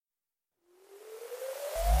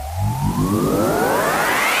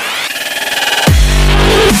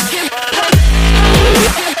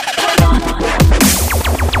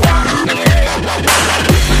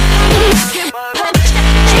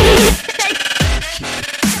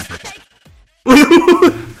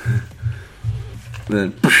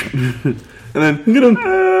And then get him.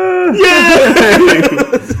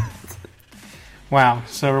 Yeah! Wow,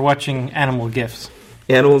 so we're watching animal gifs.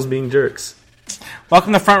 Animals being jerks.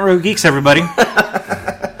 Welcome to Front Row Geeks, everybody.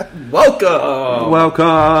 Welcome!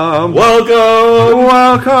 Welcome! Well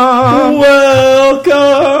To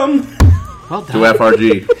done.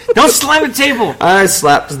 FRG. Don't slam the table! I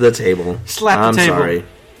slapped the table. Slap the table. Sorry.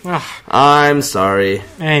 Ugh. I'm sorry.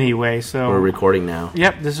 Anyway, so... We're recording now.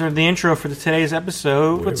 Yep, this is the intro for today's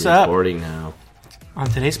episode. What's We're up? recording now. On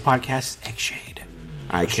today's podcast, X-Shade.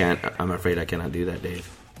 I'm afraid I cannot do that, Dave.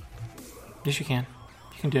 Yes, you can.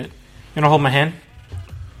 You can do it. You want to hold my hand?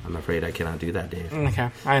 I'm afraid I cannot do that, Dave. Okay,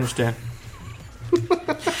 I understand.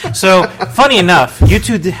 So, funny enough, you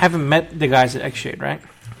two haven't met the guys at X-Shade, right?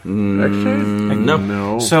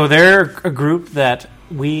 No. So they're a group that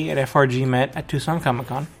we at FRG met at Tucson Comic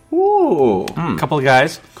Con. Ooh. A couple of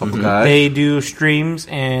guys. Couple guys. They do streams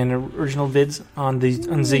and original vids on the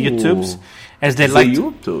YouTubes, as they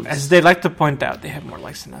like to point out. They have more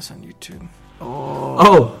likes than us on YouTube.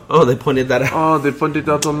 Oh, they pointed that out. Oh, they put it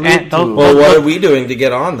out on And YouTube. Well, what are we doing to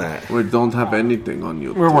get on that? We don't have anything on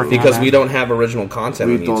YouTube. We're working Because on we that. don't have original content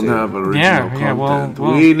We on don't YouTube. have original Yeah, content.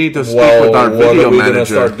 well, we need to speak Well, with our what video are we going to manager.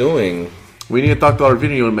 start doing? We need to talk to our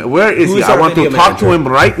video manager. Where is he? Who's I our want to video talk to manager? him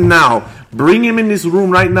right now. Bring him in this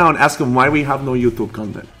room right now and ask him why we have no YouTube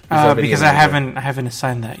content. our video Because I manager? haven't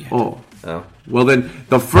assigned that yet. Oh. Oh. Well, then,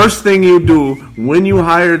 the first thing you do when you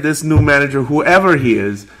hire this new manager, whoever he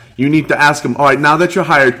is, you need to ask him, all right, now that you're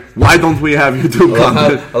hired, why don't we have YouTube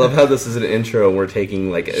content? I love how this is an intro and we're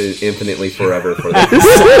taking like infinitely forever for this.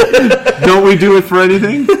 Don't we do it for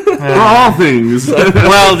anything? For all things.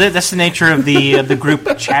 Well, that's the nature of the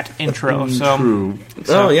group chat intro. So True.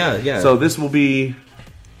 Oh, yeah. So this will be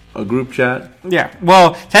a group chat. yeah.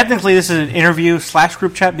 Well, technically, this is an interview /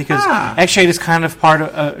 group chat because X-Shade is kind of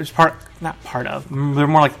not part of. They're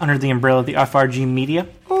more like under the umbrella of the FRG media.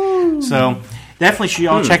 So definitely should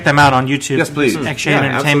all check them out on YouTube. Yes, please. It's X-Shade Yeah,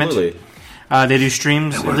 Entertainment. absolutely. They do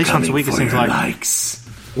streams at least once a week. It seems like. Likes.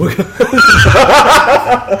 We're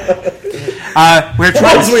trying.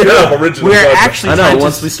 We're actually. I know, trying to-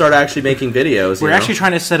 once we start actually making videos, We're actually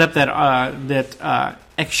trying to set up that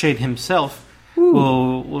X-Shade himself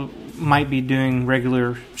might be doing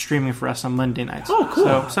regular streaming for us on Monday nights. Oh, cool.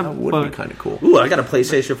 That would be kind of cool. Ooh, I got a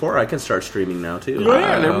PlayStation 4. I can start streaming now, too.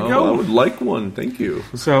 yeah, there we go. I would like one. Thank you.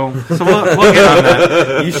 So we'll get on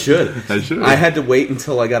that. You should. I should. I had to wait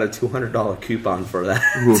until I got a $200 coupon for that.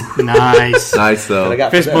 Nice. Nice, though. But I got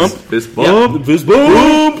Fist for this. bump. Fist bump. Yeah, fist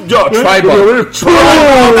bump. Try bump.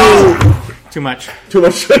 Too much. Too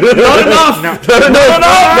much. Not enough. No. Not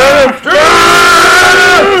enough.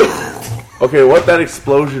 Okay, what that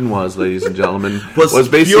explosion was, ladies and gentlemen, Was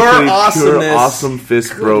basically pure pure awesomeness. awesome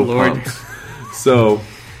fist bro Lord. pumps. So,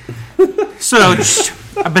 So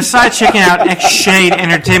besides checking out X-Shade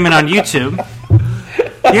Entertainment on YouTube,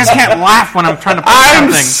 you guys can't laugh when I'm trying to play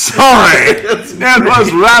I'm something. sorry. That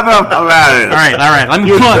was rather hilarious. All right. Let me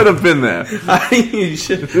You pull should it. have been there. You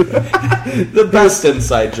should. The best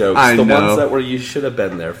inside jokes. I the know. ones that were you should have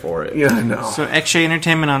been there for it. Yeah, I know. So X-Shade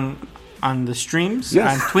Entertainment on the streams,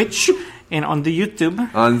 Yes. on Twitch, and on the YouTube.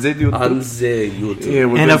 On the YouTube. On the YouTube. Yeah,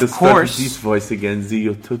 we're And going of to start course- this voice again, the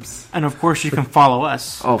YouTubes. And of course, you can follow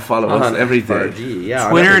us. Oh, follow us every day. FRG, yeah,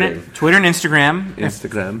 on Twitter everything. and Instagram.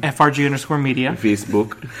 Instagram, FRG_media.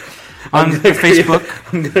 Facebook. On Facebook.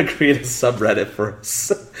 I'm gonna create a subreddit for us.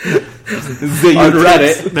 The On YouTubes.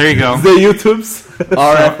 Reddit. There you go. The YouTubes.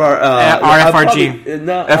 RFR, RFRG.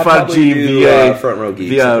 FRG via Front Row Geeks.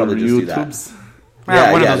 via I'll probably just do that. YouTubes. One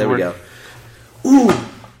of Yeah, those there we work. go. Ooh.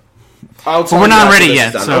 I'll tell we're you not after ready this yet,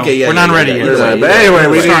 is done. so Okay, yeah, we're yeah, not yeah, ready yeah, yet. either way, But anyway, we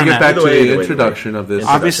Let's need start to get on back that. to Either the way, either way. introduction of this.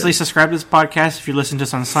 Obviously, subscribe to this podcast if you listen to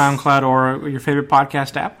us on SoundCloud or your favorite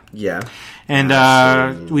podcast app. Yeah.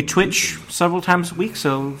 And we Twitch several times a week,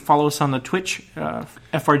 so follow us on the Twitch,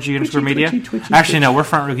 FRG_media. Twitchy, Actually, no, we're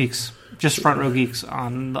Front Row Geeks. Just Front Row Geeks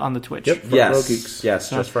on the Twitch. Yep. Front Yes. Row Geeks. Yes,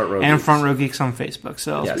 just Front Row And Geeks. Front Row Geeks on Facebook.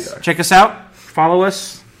 So Yes, we are. check us out, follow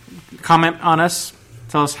us, comment on us,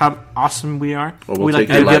 tell us how awesome we are. Or we'll we take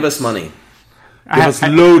to And your give like- us money. Give us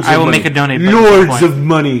loads I of will money. make a donate button. Loads of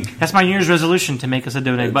money. That's my New Year's resolution, to make us a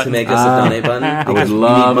donate To button. make us a donate button. I would because we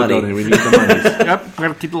love need a money. donate. We need the money. Yep, we're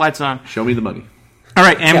going to keep the lights on. Show me the money. All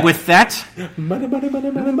right, and with that, Money, money,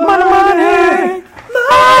 money, money, money.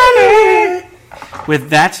 With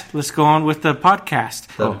that, let's go on with the podcast.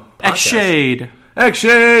 The podcast. X-Shade.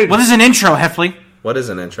 X-Shade! What is an intro, Heffley? What is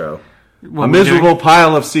an intro? What A we're doing? miserable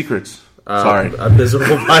pile of secrets. Sorry. A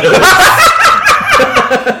miserable pile.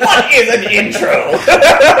 What is an intro?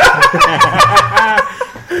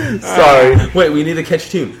 Sorry. Wait, we need a catchy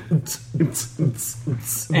tune. And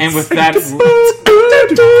with that,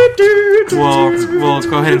 we'll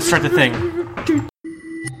go ahead and start the thing.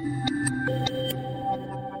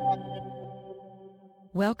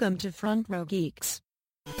 Welcome to Front Row Geeks.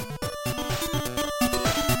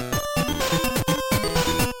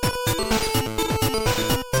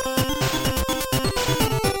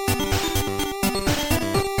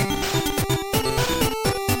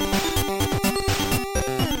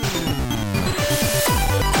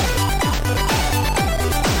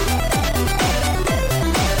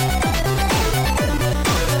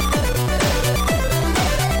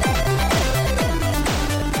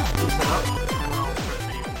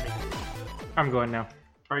 I'm going now.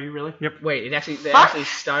 Are you really? Yep. Wait, they actually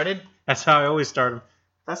started? That's how I always start them.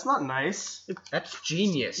 That's not nice. That's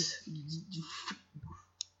genius.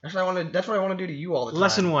 That's what I want to do to you all the time.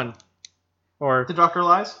 Lesson 1. Or, The Doctor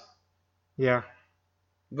lies? yeah.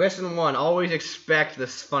 Lesson 1, always expect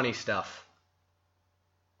this funny stuff.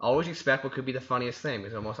 Always expect what could be the funniest thing,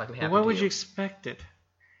 because it'll most likely happen Why to would you expect it?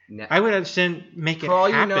 Ne- I would understand make it For all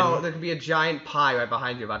happen. you know, there could be a giant pie right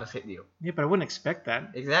behind you about to hit you. Yeah, but I wouldn't expect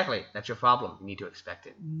that. Exactly. That's your problem. You need to expect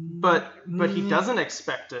it. But he doesn't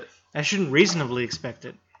expect it. I shouldn't reasonably expect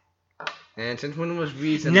it. And since when was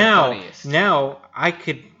reason the funniest? Now, I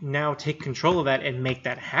could now take control of that and make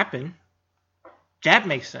that happen. That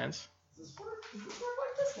makes sense.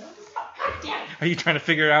 Are you trying to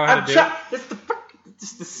figure out how to do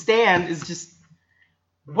The stand is just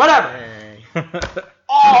whatever. Hey. it?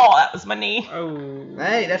 Oh, that was my knee. Oh.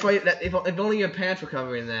 Hey, that's why. If only your pants were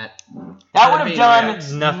covering that. That would have done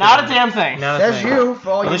Nothing. not a damn thing. Not a That's thing. you. For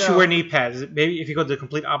all Unless you you know. wear knee pads. Maybe if you go the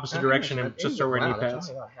complete opposite direction and just start wearing knee That's pads.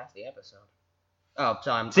 only about half the episode. Oh,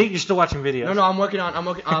 sorry. See, you're still watching videos. No, I'm working on. I'm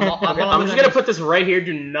Okay, I'm just gonna put this right here.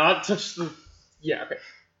 Do not touch the. Yeah. Okay.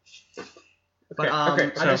 But okay,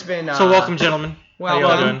 I've just been. So welcome, gentlemen. Well, How y'all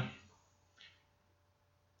welcome. doing?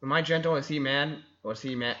 Am I gentle? Is he man? Or is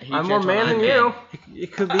he man? He I'm more gentle and man I'm than you.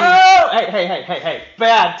 It could be. Oh! Hey!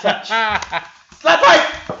 Bad touch. Slap fight.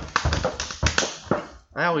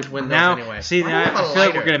 I always win those Now, anyway. see, Why do now you have I a feel like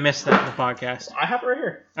lighter? we're gonna miss that in the podcast. I have it right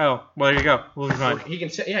here. Oh, well, there you go. We'll be Well, fine. he can.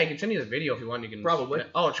 He can send you the video if you want. You can Probably.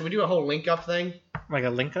 Oh, should we do a whole link up thing? Like a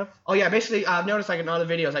link up. Oh yeah, basically I've noticed like in other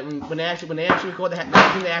videos, like when they actually record,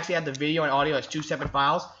 I think they actually have the video and audio as 2 separate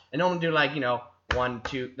files, and don't do like 1,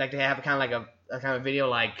 2, like they have kind of like a kind of video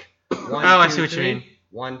like 1, I 2, see what you 3, mean.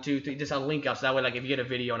 1, 2, 3, just a link up, so that way like if you get a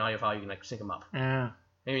video and audio file, you can like sync them up. Yeah.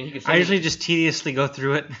 I mean, he can. I usually just tediously go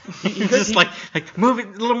through it. Just like move it a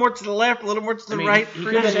little more to the left, a little more to the right. He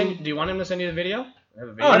could send, do you want him to send you the video? I have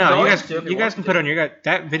a video. Oh no, going you guys, to if you you guys want can to. put on your guys.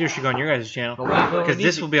 That video should go on your guys' channel Well, because we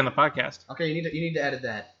this need will be on the podcast. Okay, you need to edit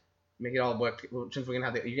that. Make it all work. Well, since you're gonna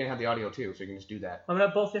have the audio too, so you can just do that. I'm gonna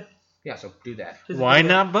have both here. Yeah, so do that. Why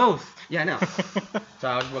not both? Yeah, I know. So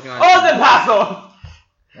I was working on. Oh, the paso.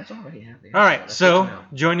 That's already happening. All right, That's so good to know.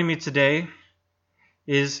 joining me today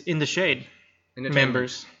is In the Shade Entertainment.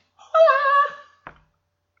 members.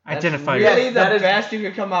 That's Identify really yourself. the That is- best you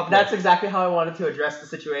could come up That's with. exactly how I wanted to address the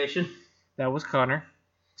situation. That was Connor,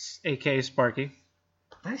 aka Sparky.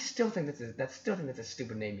 I still think that's a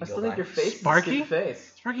stupid name to I go still think by. your face Sparky? is a stupid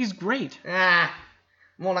face. Sparky's great. Ah,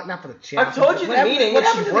 well, not for the channel. I've told you the What happened- meaning, what which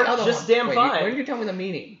happened to the worked other just one? damn Wait, fine. When did you tell me the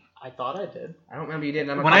meaning? I thought I did. I don't remember you did.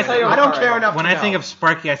 When I tell you I don't what care part enough. When to I know. think of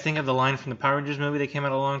Sparky, I think of the line from the Power Rangers movie that came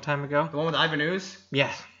out a long time ago. the one with Ivan Ooze.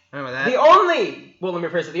 Yeah, Remember that? The only, well, let me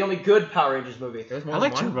rephrase it, the only good Power Rangers movie. There was more I than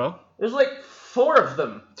like one? Turbo. There's like 4 of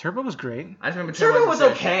them. Turbo was great. I just remember Turbo was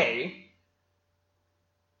the okay.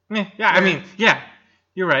 I mean, yeah,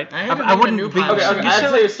 you're right. I had to I make a wouldn't. new be- Power Okay, Rangers. okay, you I'll said-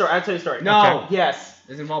 tell you a story. I'll tell you a story. No. Okay. Yes.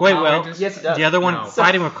 Does it involve Wait, Power well, Rangers? Yes, it does. The other one No.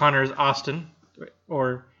 fighting with Connor is Austin,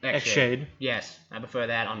 or X-Shade. X-Shade. Yes, I prefer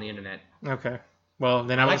that on the internet. Okay. Well,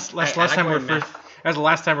 then I like- was last I like time we wearing referred. That was the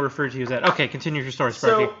last time we referred to you as that. Okay, continue your story,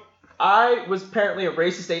 Sparky. So, I was apparently a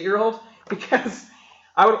racist 8-year-old because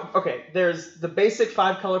there's the basic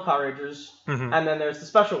 5-color Power Rangers, Mhm. and then there's the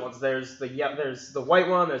special ones. There's the white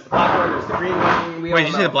one, there's the black one, there's the green one. We Wait, all did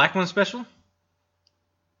you say know. the black one's special?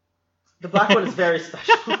 The black one is very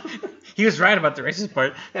special. He was right about the racist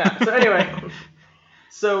part. Yeah, so anyway.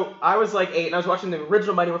 So, I was like 8, and I was watching the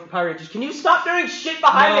original Mighty Morphin Power Rangers. Can you stop doing shit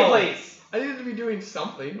behind No. me, please? I needed to be doing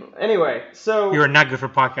something. Anyway, so... You are not good for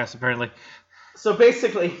podcasts, apparently. So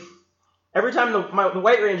basically, every time the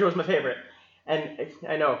White Ranger was my favorite, and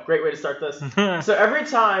I know, great way to start this. So every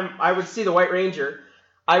time I would see the White Ranger,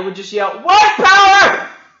 I would just yell, "White Power!"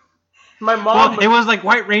 My mom. Well, it was like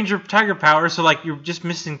White Ranger Tiger Power, so like you're just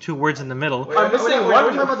missing 2 words in the middle. I'm missing We're one.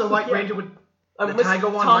 talking about the White Ranger with I'm the missing Tiger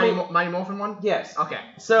one, Tommy. Mighty Morphin one? Yes. Okay.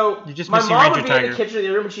 So You're just my missing mom Ranger would be in Tiger. the kitchen in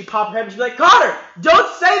the room and she'd pop her head and she'd be like, Connor, don't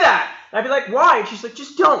say that. And I'd be like, why? And she's like,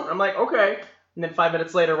 just don't. I'm like, okay. And then 5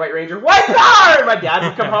 minutes later, White Ranger, White Power! And my dad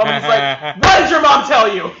would come home and he's like, what did your mom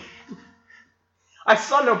tell you? I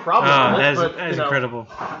saw no problem with it, That is incredible.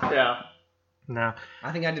 Yeah. No.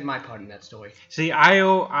 I think I did my part in that story. See, I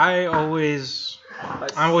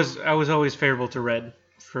was always favorable to Red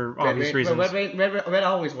for obvious reasons. Red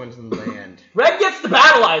always wins in the end. Red gets the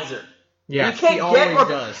battleizer. Yeah. You can't He get always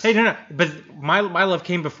does. Hey, no. But my love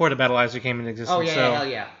came before the Battleizer came into existence. Oh yeah, so, hell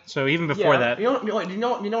yeah. So even before Yeah. that. You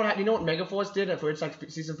know what Megaforce did for its like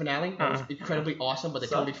season finale? It was incredibly awesome, but they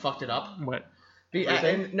totally fucked it up. What?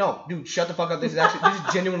 No, dude, shut the fuck up. This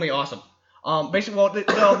is genuinely awesome. Basically, well,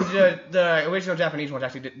 the original Japanese ones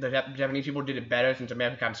actually the Japanese people did it better since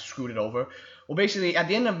America kind of screwed it over. Well, basically, at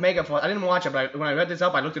the end of Megaforce, I didn't watch it, but when I read this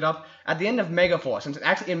up, I looked it up. At the end of Megaforce, since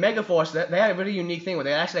actually in Megaforce, they had a really unique thing where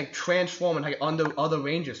they actually like transform into like other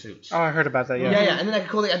Ranger suits. Oh, I heard about that. Yeah. Yeah, and then like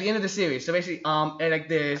cool at the end of the series. So basically, and like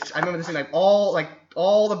this, I remember this thing like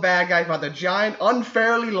all the bad guys about the giant,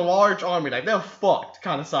 unfairly large army, like they're fucked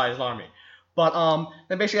kind of sized army. But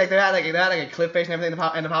then basically like they had like a cliff face and everything,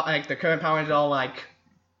 like the current Power Rangers all like,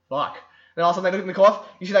 fuck. Then also they look in the cough.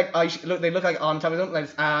 You see like they look like on top of them.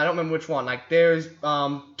 Like, I don't remember which one. Like there's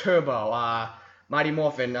Turbo, Mighty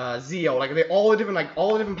Morphin, Zeo. Like they all the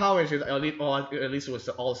different Power Rangers. At least it was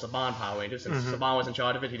all the Saban Power Rangers. Since Saban was in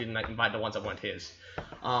charge of it, he didn't like invite the ones that weren't his.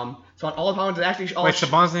 So on all the Power Rangers actually. Wait,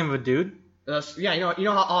 Saban's name of a dude? Yeah, you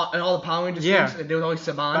know how in all the Power Rangers things, there was always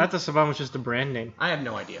Saban. I thought Saban was just a brand name. I have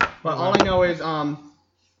no idea. But all I know is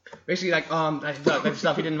basically like that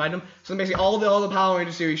stuff he didn't invite them. So basically all the Power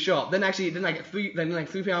Rangers series show up. Then three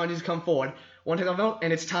Power Rangers come forward. One takes off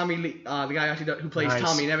and it's Tommy Lee, the guy who plays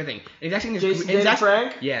Tommy and everything. And he's actually in his Jason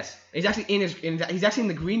Frank? Yes. He's actually he's actually in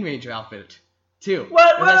the Green Ranger outfit too.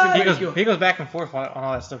 What? He goes back and forth on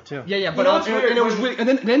all that stuff too. Yeah, but and it was really, and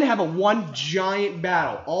then they have a one giant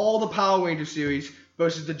battle. All the Power Ranger series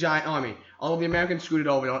versus the giant army. All of the Americans screwed it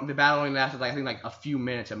over. The battle only lasted I think a few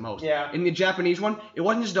minutes at most. Yeah. In the Japanese one, it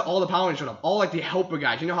wasn't just all the Power Rangers showed up. All like the helper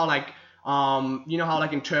guys. You know how like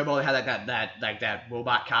in Turbo they had that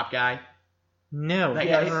robot cop guy. No,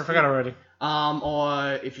 Yeah, I forgot already.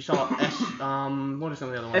 Or if you saw what are some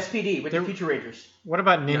of the other ones? SPD with the Future Rangers. What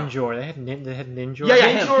about Ninjor? They had Ninjor.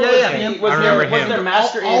 Yeah. Was their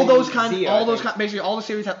master all in those kind, Zeo, all I those think. kind, basically all the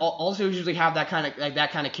series usually have that kind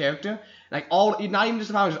of character. Like not even just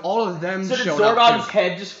the Power Rangers, all of them So did showed up. Zordon's too.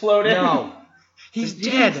 head just float in? No, he dead.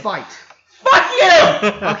 didn't fight. Fuck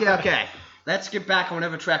you! Okay. Let's get back on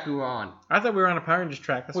whatever track we were on. I thought we were on a Power Rangers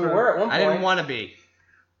track. That's We where- were at one point. I didn't want to be.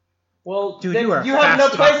 Well, Dude, then you are a have no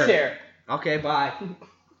fast place talker. here. Okay, bye.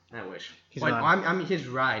 I wish. He's But not. I'm his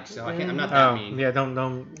ride, so I can't. I'm not that Oh, mean. yeah, don't.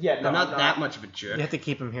 Yeah, no, I'm not that much of a jerk. You have to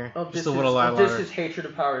keep him here. Oh, Just a little while This longer. is hatred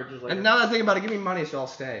of Power Rangers. Later. And now that I think about it, give me money so I'll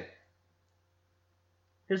stay.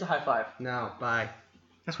 Here's a high five. No, bye.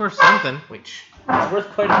 That's worth something. Which? It's worth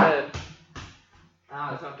quite a bit.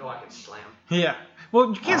 There's no door I can slam. Yeah.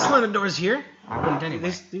 Well, you can't slam the doors here. I wouldn't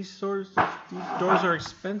anyway. These doors are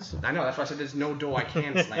expensive. I know, that's why I said there's no door I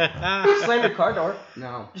can slam. Slam your car door.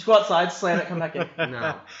 No. Just go outside, slam it, come back in.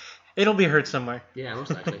 No. It'll be heard somewhere. Yeah,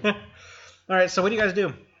 most likely. All right. So what do you guys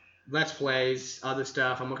do? Let's plays, other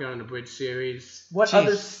stuff. I'm working on an abridged series. What Jeez.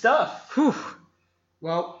 other stuff? Whew.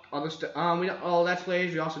 Well, other stuff. We don't. Oh, let's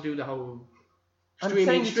plays. We also do the whole I'm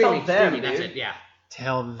streaming. saying you tell them, That's dude. it. Yeah.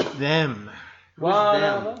 Tell them. Wow,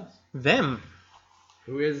 them? no. Them.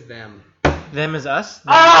 Who is them? Them is us.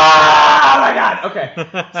 Them. Oh my god!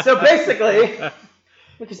 Okay. So basically,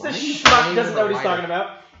 because Why this are you schmuck playing doesn't with know a what he's writer? talking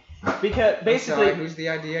about. Because basically. Sorry, who's the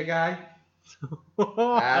idea guy?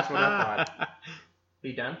 That's what I thought. Are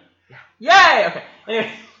you done? Yeah. Yay! Okay.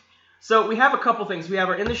 Anyway, so we have a couple things. We have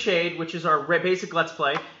our In the Shade, which is our basic Let's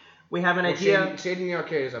Play. We have an idea. Shade in the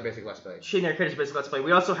Arcade is our basic Let's Play. Shade in the Arcade is a basic Let's Play.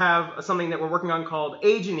 We also have something that we're working on called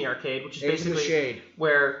Age in the Arcade, which is Age in the basically Shade.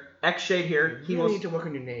 where X Shade here. You don't need to work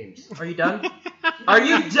on your names. Are you done? Are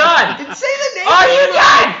you done? Say the name. Are you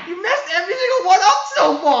done? You messed every single one up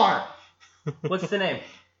so far. What's the name?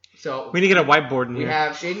 So We need to get a whiteboard in we here.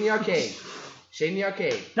 have Shade in the Arcade. Shade in the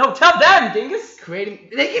Arcade. No, tell them, dingus. Creating.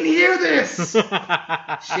 They can hear this.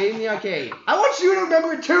 Shade in the Arcade. I want you to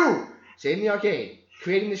remember it too. Shade in the Arcade.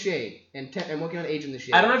 Creating the Shade and working on Age in the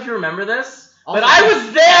Shade. I don't know if you remember this, Also- but I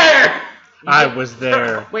was there. I was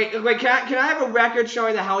there. Wait. Can I have a record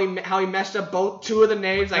showing that how he messed up two of the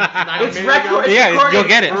names? Like It's record. Yeah, you'll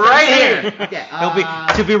get it. right here. Yeah. It'll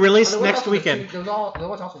be to be released next weekend. There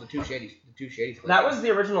was also the Two Shadies. That was the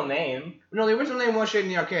original name. No, the original name was Shady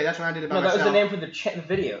in the Arcade. That's when I did it by No, that myself. was the name for the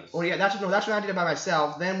videos. Oh yeah, that's when I did it by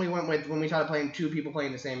myself. Then we went with when we started playing two people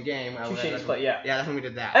playing the same game. Two Shadies play, yeah. Yeah, that's when we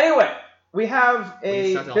did that. Anyway, we have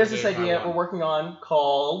a started all business the games idea I we're want. working on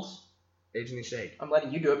called. Agent of Shade. I'm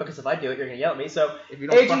letting you do it because if I do it, you're gonna yell at me. So If you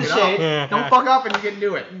don't Agent fuck of it Shade, up, don't fuck up and you can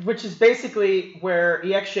do it. which is basically where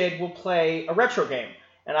EX Shade will play a retro game,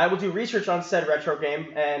 and I will do research on said retro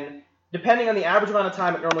game, and depending on the average amount of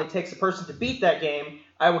time it normally takes a person to beat that game,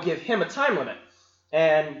 I will give him a time limit.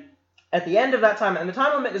 And at the end of that time, and the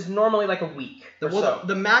time limit is normally like a week or so.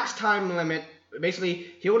 The max time limit, basically,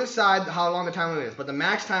 he will decide how long the time limit is, but the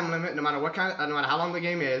max time limit, no matter how long the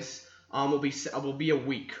game is, will be a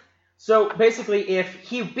week. So basically, if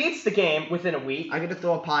he beats the game within a week, I get to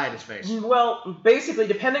throw a pie at his face. well, basically,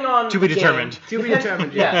 depending on To be the determined. game, To be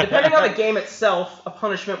determined, yeah, yeah. depending on the game itself, a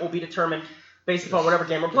punishment will be determined based upon whatever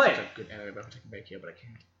game we're playing. That's a good anime, but I can make here, but I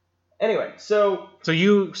can't. Anyway, so So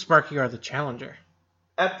you, Sparky, are the challenger.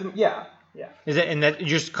 yeah. Is it? And that you're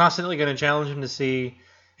just constantly going to challenge him to see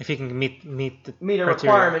if he can meet the Meet a criteria.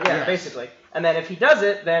 requirement, yeah, Yes. basically. And then if he does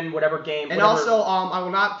it, then whatever game. And whatever, also, I will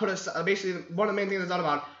not put basically one of the main things I thought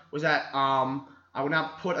about was that I will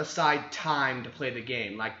not put aside time to play the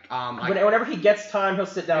game. whenever he gets time, he'll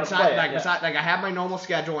sit down and play it. Like I have my normal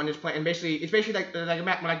schedule and just play, and it's basically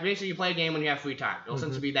like basically you play a game when you have free time. It'll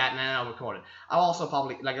essentially be that, and then I'll record it. I'll also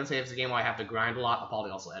probably, like, let's say if it's a game where I have to grind a lot, I'll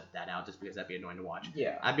probably also edit that out just because that'd be annoying to watch.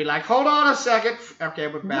 Yeah. I'd be like, hold on a second. Okay,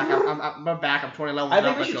 we're back. We're back. I'm 20 levels I up.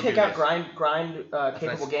 think we Let's should go take do out this. grind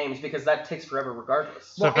capable games because that takes forever regardless.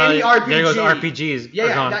 So Well, probably, any RPG. there goes RPGs. Yeah, are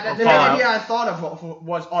yeah. gone. The main Fallout. idea I thought of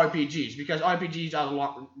was RPGs because RPGs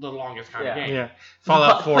are the longest kind of Yeah. game. Yeah.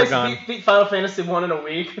 Fallout 4 Place gone. beat Final Fantasy 1 in a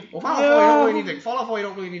week. Well, Fallout 4 you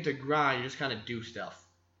don't really need to grind. You just kind of do stuff.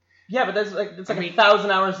 Yeah, but it's like I mean-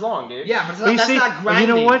 1,000 hours long, dude. Yeah, but But you that's see, not grinding.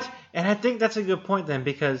 you know what? And I think that's a good point then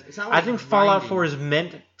because It's not I like think Fallout grinding. 4 is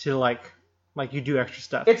meant to like you do extra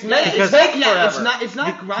stuff. It's meant to Because- take Yeah, forever. it's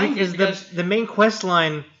not grinding because the main quest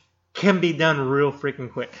line can be done real freaking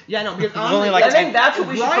quick. yeah, no, because only honestly, like I think that's what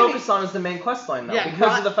we should grinding- focus on is the main quest line, though, Yeah,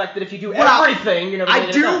 because of the fact that if you do Well, everything, you're never I gonna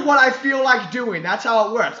get it do done. what I feel like doing. That's how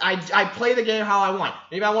it works. I play the game how I want.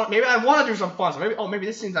 Maybe I want to do some fun. So maybe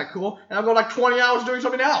this seems like cool, and I'll go like 20 hours doing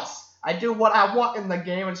something else. I do what I want in the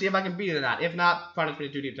game and see if I can beat it or not. If not,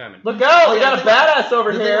 punishment to be determined. Look out! We yeah, got a the thing badass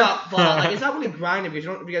over The thing here. about Fallout, like, it's not really grinding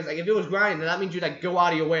because like if it was grinding, then that means you like go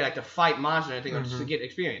out of your way like to fight monsters and anything or just to get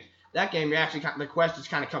experience. That game, you actually the quests just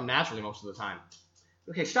kind of come naturally most of the time.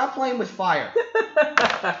 Okay, stop playing with fire.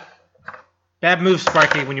 Bad move,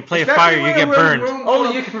 Sparky. When you play Especially fire, you when get we're in a burned. room full Only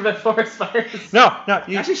of- you can prevent forest fires. No. You,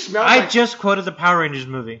 It actually smells I like- just quoted the Power Rangers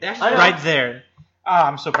movie. It actually, I know. Right there. Ah,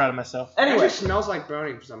 I'm so proud of myself. it Anyway, actually smells like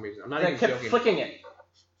burning for some reason. I'm not I even kept joking. flicking it.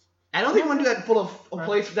 I don't think we want to do that full of a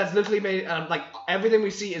place that's literally made like everything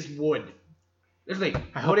we see is wood. Literally,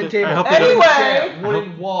 I hope wooden that- table, I hope that- wooden Anyway! chair,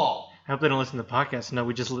 wooden wall. I hope they don't listen to the podcast. No,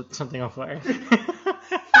 we just lit something on fire.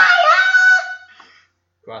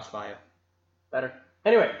 Crossfire. Better.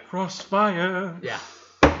 Anyway, Crossfire. Yeah.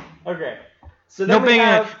 okay. So No then we banging.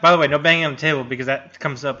 have. By the way, no banging on the table because that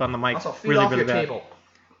comes up on the mic Also, feed really, off really your bad. table.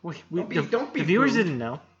 Don't be The viewers rude. didn't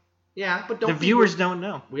know. Yeah, but don't. The be viewers rude. don't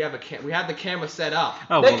know. We have we have the camera set up.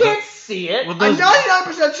 Oh, They well, can't see it. well, I'm those,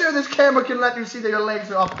 99% sure this camera can let you see that your legs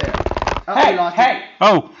are up there. Oh, we Hey, lost hey. it.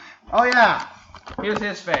 oh, Oh yeah. Here's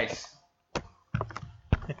his face.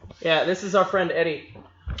 Yeah, this is our friend Eddie.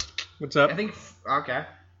 what's up? I think. Okay.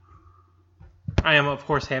 I am, of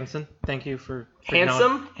course, Hanson. Thank you for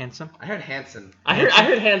Handsome? Handsome. I heard Hanson. I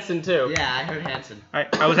heard Hanson too. Yeah, I heard Hanson.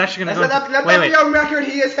 I was actually gonna Let's go. let that Wait. be on record.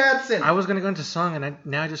 He is Hanson. I was gonna go into song,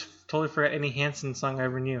 and I just totally forgot any Hanson song I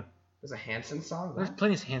ever knew. There's a Hanson song. There's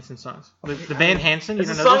plenty of Hanson songs. The band Hanson. You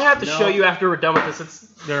It's a don't know song I this? have to show you after we're done with this.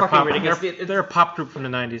 It's They're a fucking pop. ridiculous. They're a pop group from the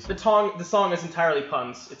 '90s. The song is entirely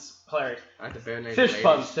puns. It's hilarious. I like the bare naked Fish ladies.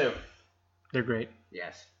 puns too. They're great.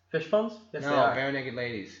 Yes. Fish puns? Yes, they No, are. bare naked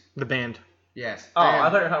ladies. The band. Yes. Oh, and, I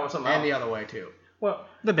thought you were talking about something and the else. other way too. Well,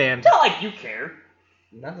 The band. it's not like you care.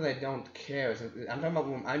 Not that I don't care. I'm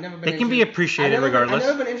talking about. I've never been. They can be interested- appreciated I've never been- regardless. I've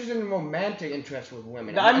never been interested in romantic interest with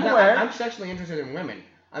women. I'm aware. I'm sexually interested in women.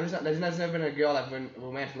 I'm just not. There's never been a girl I've been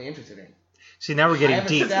romantically interested in. See, now we're I getting haven't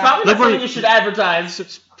deep. seen It's probably Look not what something you should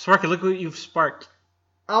advertise. Sparky, look what you've sparked.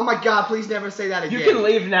 Oh my God! Please never say that again. You can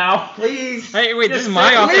leave now. Please. Hey, wait, this Just is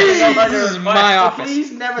my say office. please. This is my office.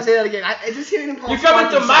 Please never say that again. Just hearing him call You come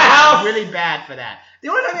Sparky into my Sparky house. is really bad for that. The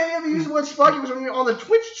only time I ever used the word Sparky was when we were on the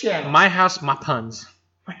Twitch channel. My house, my puns.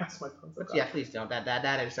 My house, my phone's like Yeah, please don't.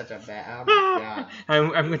 That is such a bad. Oh my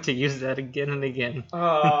god. I'm going to use that again and again.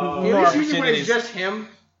 Oh. At More least use it when it's opportunities. just him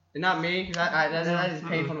and not me. 'Cause that is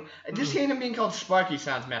painful. Just hearing him being called Sparky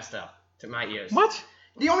sounds messed up to my ears. What?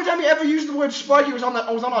 The only time he ever used the word Sparky was on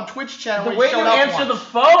our Twitch channel. The when way he you showed up answer the once.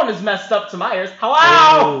 phone is messed up to my ears.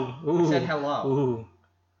 Hello! Ooh. He said hello. Ooh.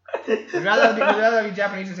 Would rather be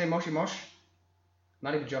Japanese and say moshi mosh.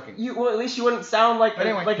 Not even joking. Well, at least you wouldn't sound like But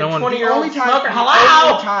anyway, like no a one- 20-year-old The only time, smoker. the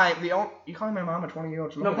Hello! only time, you calling my mom a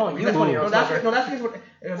 20-year-old smoker? No, I'm calling you a That's- 20-year-old no, smoker. that's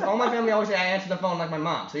because all my family always say I answer the phone like my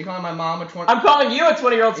mom. So you calling my mom a 20? I'm calling you a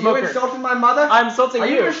 20-year-old Are you smoker. insulting my mother? I'm insulting Are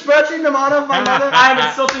you. you besmirching the honor of my mother?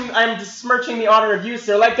 I'm besmirching the honor of you,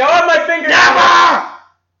 sir. Let go of my finger! Never!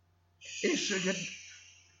 It should get.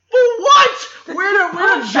 For what? We're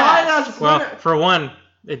the giant ass. Well, for one,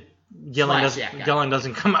 yelling Slice, doesn't yeah, yelling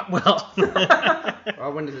doesn't come up well.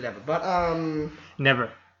 Well, when does it ever? But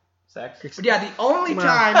Never. Sex. But yeah, the only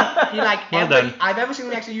time he Well done. I've ever seen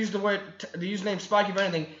him actually use the username Sparky for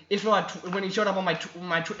anything is when he showed up on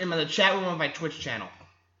in the chat room of my Twitch channel.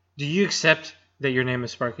 Do you accept that your name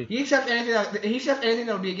is Sparky? He accepts anything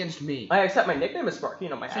that would be against me. I accept my nickname is Sparky,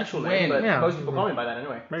 my actual when? name, but Yeah. most people call me by that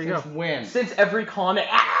anyway. There you go. Since when? Since every comment,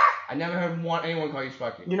 I never heard anyone call you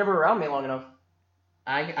Sparky. you're never around me long enough.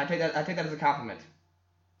 I take that as a compliment.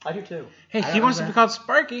 I do too. Hey, I he don't wants to be know. called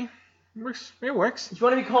Sparky. It works. If you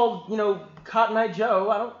want to be called, Cotton Eye Joe,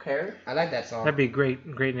 I don't care. I like that song. That'd be a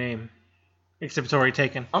great name. Except it's already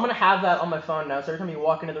taken. I'm gonna have that on my phone now, so every time you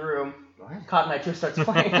walk into the room, What? Cotton Eye Joe starts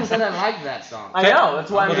playing. I said I like that song. I know,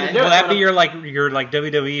 that's why I'm Will, gonna do it. will that be your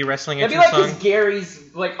WWE wrestling It'd be entrance like song? his Gary's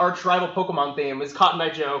arch rival Pokemon theme is Cotton Eye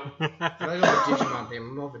Joe. I go with Digimon theme.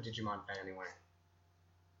 I'm more of a Digimon fan anyway.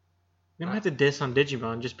 You don't have to diss on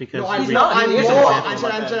Digimon just because. No, you He's read- not. I'm He is more. an I example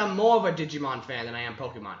said like that. I'm more of a Digimon fan than I am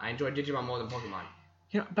Pokemon. I enjoy Digimon more than Pokemon.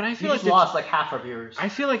 But I You feel like just lost like half our viewers. I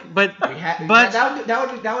feel like, but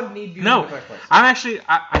That would need views in no, the first place. I'm actually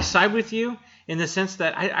I side with you in the sense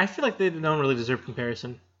that I feel like they don't really deserve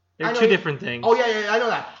comparison. I They're know two you- different things. Oh yeah, I know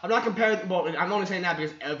that. I'm not comparing. Well, I'm only saying that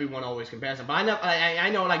because everyone always compares them. But I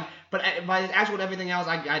know but by actual everything else,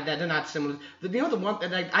 they're not similar. The one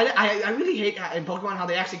I really hate in Pokemon how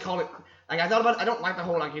they actually call it. Like I thought about, I don't like the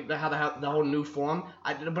whole the whole new form.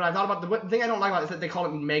 But I thought about the thing I don't like about it is that they call it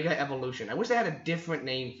Mega Evolution. I wish they had a different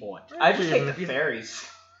name for it. I just hate the fairies.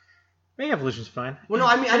 Mega Evolution's fine. Well, no,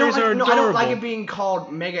 I mean I don't Fairies like are I don't like adorable. it being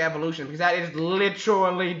called Mega Evolution because that is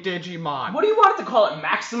literally Digimon. What do you want it to call it?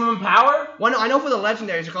 Maximum power? Well, no, I know for the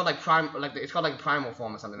legendaries it's called it's called Primal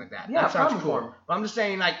Form or something like that. Yeah, that sounds Primal cool. Form. But I'm just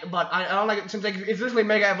saying but I don't like it since it's literally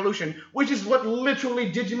Mega Evolution, which is what literally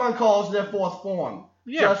Digimon calls their fourth form.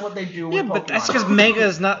 Yeah. So that's what they do with Yeah, Pokemon. but that's because Mega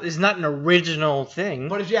is not an original thing.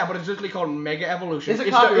 But it's literally called Mega Evolution. Is it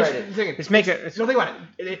It's copyrighted? It's Mega. So think about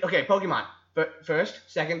it. Okay, Pokemon. First,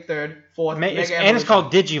 second, third, fourth, Mega And Evolution. it's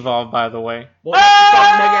called Digivolve, by the way. Well, it's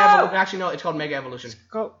called Mega Evolution. Actually, no, it's called Mega Evolution.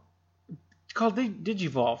 It's called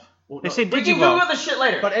Digivolve. Well, They no. say We can Digivolve. Google this shit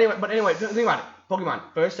later. But anyway, think about it. Pokemon.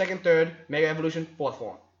 First, second, third, Mega Evolution, fourth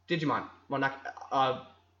form. Digimon. Well, not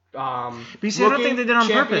But you see, I don't Rookie, think they did it on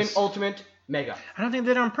Champion, purpose. Ultimate, Mega. I don't think they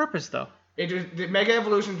did it on purpose, though. The Mega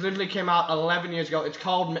Evolution literally came out 11 years ago. It's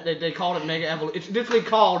called they called it Mega Evolution. It's literally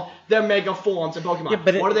called their Mega forms in Pokemon. Yeah,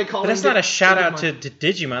 but what do they call But them? that's not a shout out Digimon. to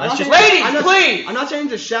Digimon. I'm That's not just saying- Ladies, please! I'm not saying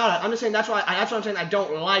it's a shout out. I'm just saying that's what I'm saying I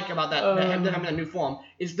don't like about that them having a new form.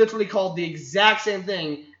 It's literally called the exact same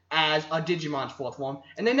thing as a Digimon's fourth form,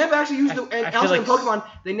 and they never actually used I and feel also like- in Pokemon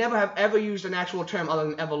they never have ever used an actual term other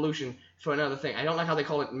than evolution for another thing. I don't like how they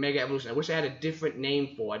call it Mega Evolution. I wish they had a different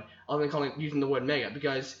name for it other than using the word Mega,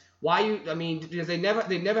 because because they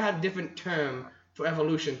never had a different term for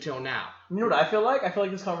evolution till now. You know what I feel like? I feel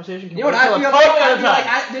like this conversation can You know what go I until feel a like? totally I other feel like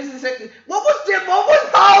time. this is it. What was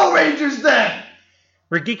Power Rangers then?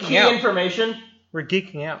 we're geeking Key out. information. We're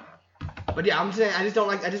geeking out. But yeah, I'm saying I just don't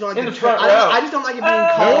like In the term- front I row. just don't like it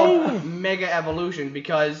being called Mega Evolution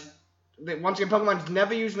because once again Pokemon's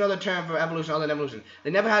never used another term for evolution other than evolution.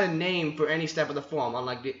 They never had a name for any step of the form.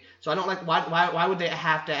 So I don't like why would they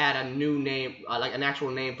have to add a new name like an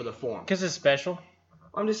actual name for the form? Because it's special.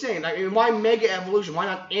 I'm just saying why Mega Evolution? Why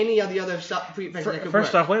not any of the other stuff?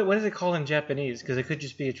 First off, what is it called in Japanese? Because it could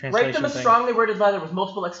just be a translation Write them a thing. strongly worded letter with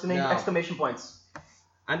multiple No. exclamation points.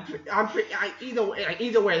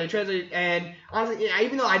 Either way they translate, and honestly,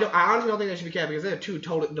 even though I honestly don't think they should be kept because they're two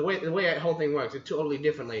totally the way that whole thing works, it's totally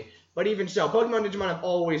differently. But even so, Pokemon and Digimon have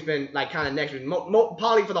always been kind of next to me.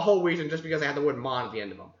 Probably for the whole reason, just because they have the word Mon at the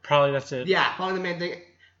end of them. Probably that's it. Yeah, probably the main thing.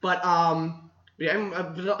 But yeah,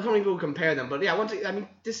 so many people compare them. But yeah,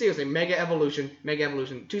 just seriously, Mega Evolution,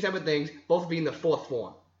 two separate things, both being the fourth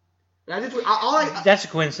form. That's a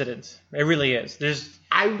coincidence. It really is. There's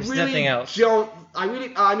nothing else. I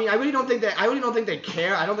really don't think they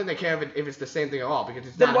care. I don't think they care if it's the same thing at all because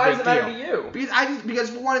it's Then not why a big does it matter deal. to you? Because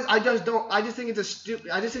for one, I just think it's a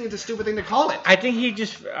stupid thing to call it. I think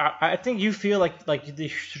I think you feel like they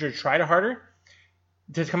should have tried harder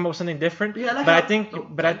to come up with something different. Yeah,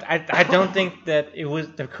 I don't think that it was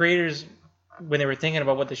the creators when they were thinking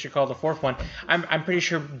about what they should call the fourth one. I'm pretty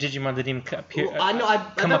sure Digimon didn't even come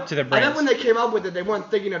up to their brains. I bet when they came up with it, they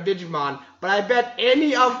weren't thinking of Digimon, but I bet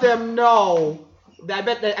any of them know. I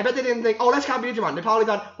bet they didn't think, oh, let's copy Digimon. They probably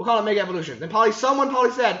thought, we'll call it Mega Evolution. Then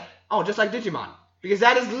someone said, oh, just like Digimon. Because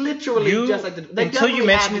that is literally just like until you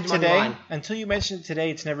mentioned it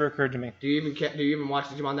today, it's never occurred to me. Do you even watch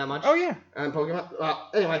Digimon that much? Oh yeah. And Pokemon.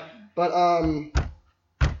 Anyway,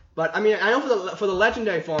 but I mean, I know for the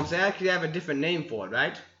legendary forms, they actually have a different name for it,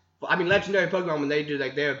 right? I mean, legendary Pokemon when they do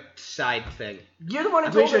like their side thing. You're the one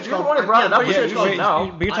who told me. You're the one who brought it up. But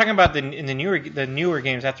you're talking about the newer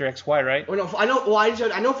games after XY, right? Well, no, I know. Well, I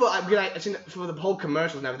know for the whole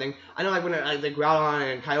commercials and everything. I know like when the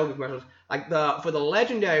Groudon and Kyogre commercials. Like for the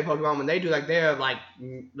legendary Pokemon when they do like their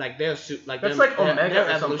their suit like that's their, like Omega their or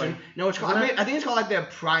evolution. something. No, it's called. I think it's called like their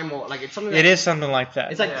primal. Like it's something. It is something like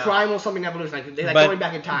that. It's like primal something evolution. Like they're going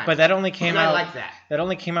back in time. But that only came out. I like that. That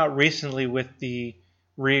only came out recently with the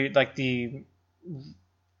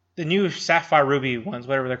new Sapphire Ruby ones,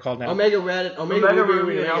 whatever they're called now. Omega Red, Omega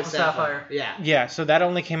Ruby, and Alpha Sapphire. Yeah. Yeah. So that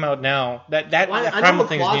only came out now. That primal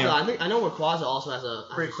thing is new. I know Rayquaza also has a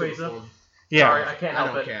Rayquaza. Yeah. Sorry, I can't help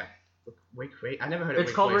it. I don't care. I never heard of Rayquaza.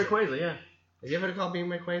 It's called Rayquaza, yeah. Have you ever heard it called being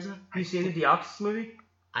Rayquaza? Have you seen the Deoxys movie?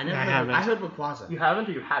 I heard Rayquaza. You haven't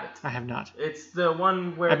or you had it? I have not. It's the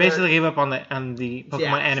one where I basically gave up on the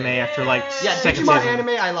Pokemon anime after like second Digimon season. anime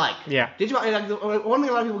I like. Yeah. Digimon, like, one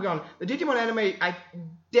thing a lot of people go on, the Digimon anime I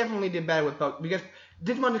definitely did better with Pokemon because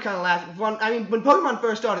Digimon just kind of lasted. I mean, when Pokemon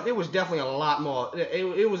first started, it was definitely a lot more.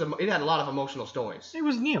 It had a lot of emotional stories. It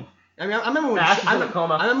was new. I mean, I remember when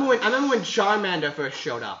Charmander first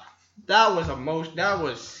showed up. That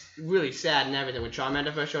was really sad and everything when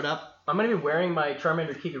Charmander first showed up. I'm gonna be wearing my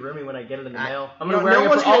Charmander Kigurumi when I get it in the mail. I'm gonna wear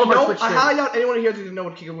it for all of our Twitch streams. I highly doubt anyone here doesn't know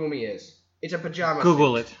what Kigurumi is. It's a pajama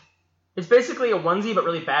Google suit. it. It's basically a onesie, but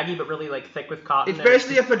really baggy, but really like thick with cotton. It's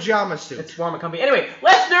basically a pajama suit. It's warm and comfy. Anyway,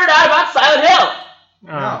 let's nerd out about Silent Hill.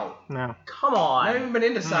 No. Come on. I've never even been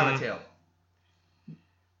into Silent Hill.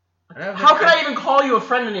 How can I even call you a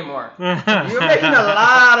friend anymore? You're making a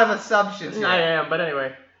lot of assumptions here. I am, but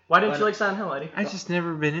anyway. Why didn't you like Silent Hill, Eddie? I just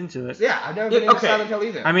never been into it. Yeah, I've never been into Silent Hill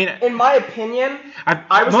either. I mean, in my opinion,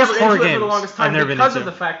 I was most never horror into it games for the longest time I've never because been of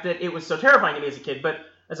into. the fact that it was so terrifying to me as a kid. But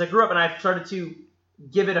as I grew up and I started to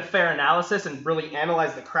give it a fair analysis and really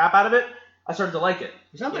analyze the crap out of it, I started to like it.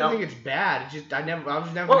 It's not that I think it's bad. It's just I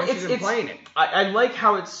was never interested in playing it. I like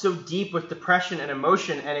how it's so deep with depression and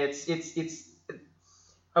emotion, and it's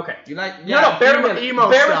okay. You like bear with me.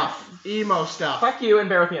 Emo stuff. Fuck you and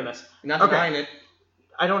bear with me on this. You're not denying it.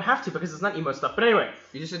 I don't have to because it's not emo stuff. But anyway,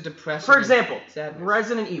 you just said depressing. For example,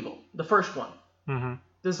 Resident Evil, the first one,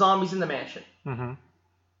 the zombies in the mansion.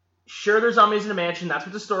 Sure, there's zombies in the mansion. That's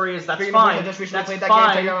what the story is. That's fine. I just recently played that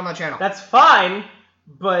game. Check it out on my channel. That's fine,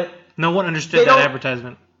 but no one understood that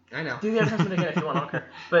advertisement. I know. Do the advertisement again if you want. I don't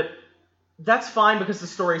care. But that's fine because the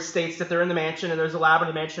story states that they're in the mansion and there's a lab in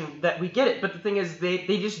the mansion. That we get it. But the thing is, they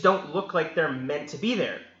just don't look like they're meant to be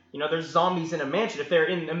there. You know, there's zombies in a mansion. If they're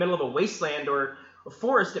in the middle of a wasteland or a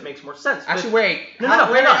forest, it makes more sense. Actually, wait. No. I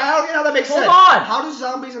don't get how that makes sense. Hold on. How do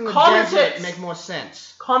zombies in the desert make more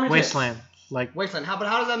sense? Wasteland. Wasteland. How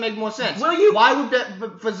does that make more sense? Will you? Why would that?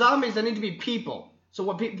 But for zombies, there need to be people. So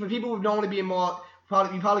for people would normally be more.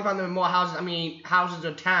 You probably find them in more houses. I mean, houses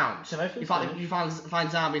or towns. You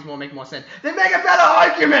find zombies make more sense. Then make a better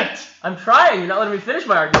argument. I'm trying. You're not letting me finish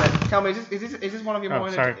my argument. Tell me, is this one of your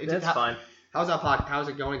more? Sorry. That's fine. How's that podcast? How's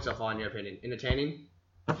it going so far in your opinion? Entertaining?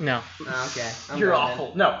 No. Okay. You're awful.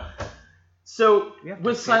 Then. No. So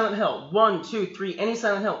with Silent Hill, 1, 2, 3, any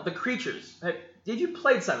Silent Hill, the creatures. Did you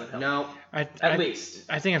play Silent Hill? No. At least.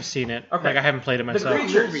 I think I've seen it. Okay. Like I haven't played it myself. The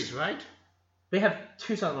creatures, movies, right? They have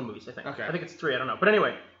 2 Silent Hill movies, I think. Okay. I think it's 3. I don't know. But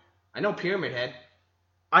anyway. I know Pyramid Head.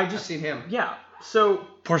 I've seen him. Yeah. So.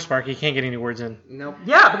 Poor Sparky can't get any words in. Nope.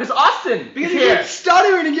 Yeah, because Austin. Because he keeps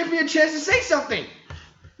stuttering and give me a chance to say something.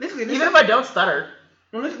 Literally. Even if I don't stutter.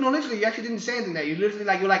 No, literally, you actually didn't say anything there. You literally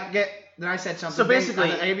then I said something. So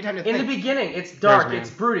basically, every time in the beginning, it's dark, it's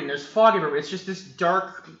brooding, there's fog everywhere. It's just this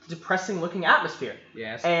dark, depressing-looking atmosphere.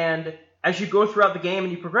 Yes. And as you go throughout the game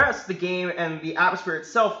and you progress, the game and the atmosphere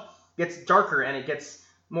itself gets darker and it gets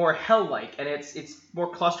more hell-like and it's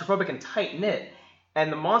more claustrophobic and tight-knit.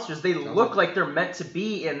 And the monsters, they look like they're meant to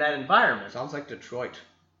be in that environment. Sounds like Detroit.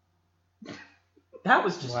 That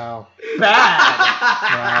was just Wow. bad.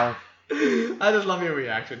 Wow. I just love your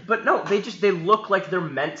reaction. But no, they look like they're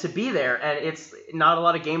meant to be there, and it's not a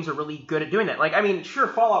lot of games are really good at doing that. Like, I mean, sure,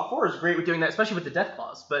 Fallout 4 is great with doing that, especially with the death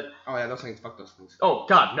clause. But Oh yeah, those things. Fuck those things. oh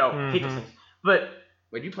god, no, hate those things. But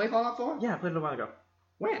Wait, did you play Fallout 4? yeah, I played it a while ago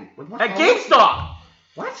When? What at Fallout? GameStop.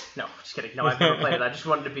 What? No, just kidding. No, I've never played it. I just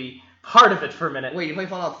wanted to be part of it for a minute. Wait, you play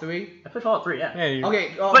Fallout 3? I played Fallout 3, yeah. Yeah, you,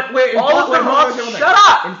 Okay, But wait. all of their mobs, shut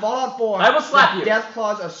up! In Fallout 4, I will slap the you. death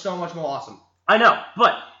claws are so much more awesome. I know,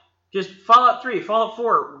 but just Fallout 3, Fallout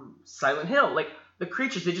 4, Silent Hill, like the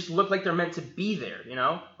creatures, they just look like they're meant to be there, you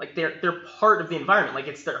know? Like they're part of the environment, like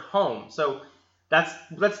it's their home. So that's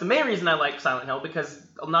the main reason I like Silent Hill, because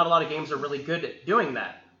not a lot of games are really good at doing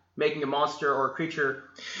that. Making a monster or a creature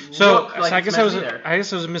look like I it's guess meant I was to be there. I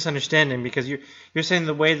guess it was a misunderstanding because you're saying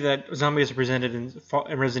the way that zombies are presented in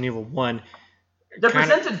Resident Evil 1. They're kinda-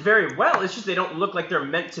 presented very well. It's just they don't look like they're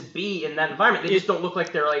meant to be in that environment. They just don't look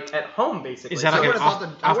like they're like at home, basically. Is that I like an would've thought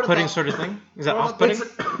I would've off-putting thought- sort of thing? Is that Well,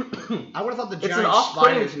 off-putting? I would have thought the It's an giant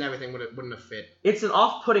off-putting- spiders and everything wouldn't have fit. It's an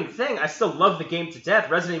off-putting thing. I still love the game to death.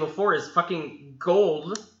 Resident Evil 4 is fucking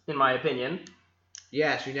gold, in my opinion.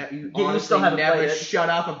 Yes, you you honestly still haven't never played it. shut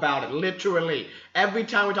up about it. Literally. Every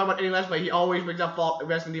time we talk about any Let's Play, he always brings up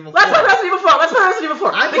Resident Evil 4. Let's play Resident Evil 4. Let's play Resident Evil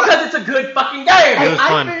 4 I because it's a good fucking game. It was I'm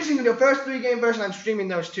fun. finishing the first 3-game version. I'm streaming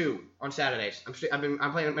those 2 on Saturdays.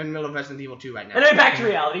 I'm playing in the middle of Resident Evil 2 right now. Anyway, back to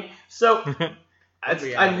reality. So, I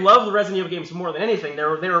Reality. love the Resident Evil games more than anything. They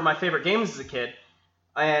were my favorite games as a kid.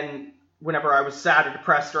 And whenever I was sad or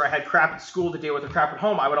depressed or I had crap at school to deal with or crap at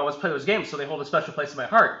home, I would always play those games, so they hold a special place in my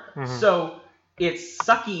heart. So, it's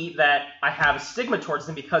sucky that I have a stigma towards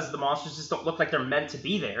them because the monsters just don't look like they're meant to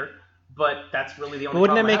be there. But that's really the only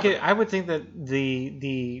Wouldn't that problem make I it? have I would think that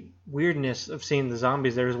the weirdness of seeing the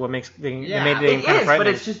zombies there is what makes they Yeah, made the with game it. kind It of is, but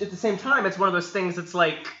frightening. it's just at the same time, it's one of those things that's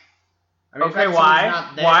like, I mean, okay, in fact, why?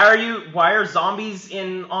 someone's not Why are zombies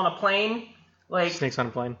on a plane? Like, Snakes on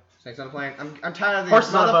a plane. Snakes on a plane. I'm tired of these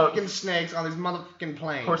Horses on a boat. motherfucking snakes on these motherfucking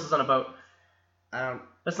planes. horses on a boat. I don't.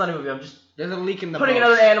 That's not a movie. I'm just There's a leak in the putting boat.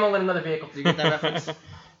 another animal in another vehicle. Did you get that reference?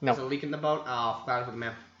 No. There's a leak in the boat. Oh, Cloudy with the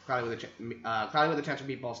Map. Cloudy with the Chance of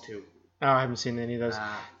Meatballs 2. Oh, I haven't seen any of those.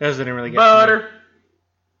 Ah. Those didn't really get to me. Butter.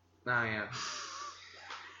 Oh yeah.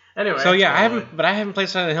 Anyway. So yeah, I haven't played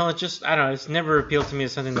Silent Hill. It's just I don't know. It's never appealed to me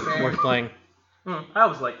as something that's worth playing. I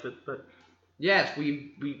always liked it, but Yes,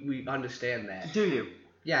 we understand that. do you?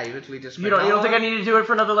 Yeah, you literally just. You don't think I need to do it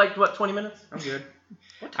for another 20 minutes? I'm good.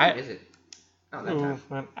 What time is it? Oh, that Ooh, time.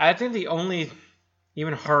 man. I think the only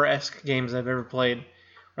even horror-esque games I've ever played are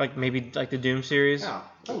like maybe like the Doom series. Oh.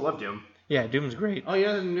 I love Doom. Yeah, Doom's great. Oh,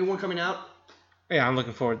 yeah, there's a new one coming out. Yeah, I'm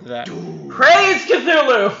looking forward to that. Praise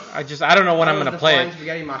Cthulhu! I don't know when I'm That was gonna the play Flying it.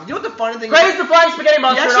 Spaghetti Monster. You know what the funny thing Praise is? the flying spaghetti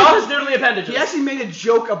monster Yes, and all he his noodly appendages. He actually made a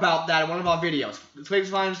joke about that in one of our videos. The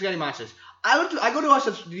Flying Spaghetti Monsters. I go to our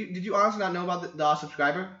did you honestly not know about our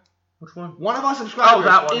subscriber? Which one? One of our subscribers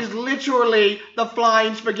that one. is literally the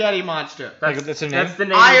Flying Spaghetti Monster. That's the name? That's the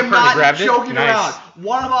name I of am the person. not grabbed it? joking Nice. around.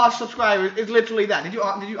 One of our subscribers is literally that. Did you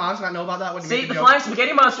honestly not know about that? When you See, made the joke? flying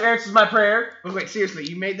spaghetti monster answers my prayer. Wait, seriously,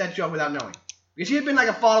 you made that joke without knowing. Because he had been like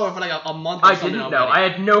a follower for like a month or I something didn't know. already. I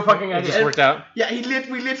had no fucking It idea. just worked out. Yeah, we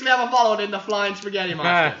literally have a follower in the Flying Spaghetti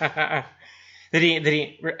Monster. Did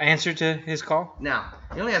he answer to his call? No,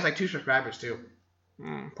 he only has like 2 subscribers too.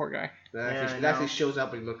 Poor guy. That I actually know. shows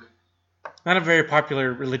up and look. Not a very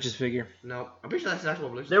popular religious figure. No, I'm pretty sure that's actual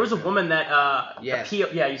religion. There was a woman that Yes.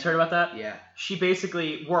 appealed. Yeah, you heard about that? Yeah. She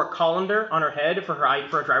basically wore a colander on her head for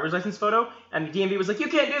a driver's license photo, and the DMV was like, "You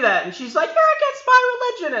can't do that," and she's like, "You're against my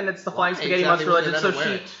religion," and it's the flying spaghetti exactly monster was religion. it? So Let her she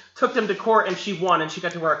wear it. took them to court, and she won, and she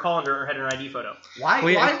got to wear a colander on her head and an ID photo. Why? Well,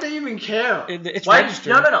 yeah. Why did they even care? It's Why?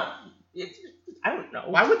 registered. No. I don't know.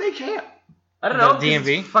 Why would they care? I don't The know. 'cause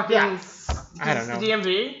DMV? it's Fucking. Yeah. I don't know. The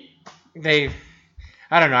DMV.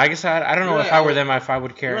 I don't know. I guess I don't know You're if right, I were them if I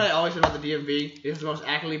would You care. know what I always said about the DMV? It's the most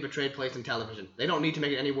accurately portrayed place in television. They don't need to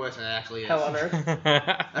make it any worse than it actually is. Hell on earth.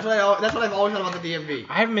 That's what I've always said about the DMV.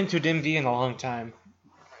 I haven't been to a DMV in a long time.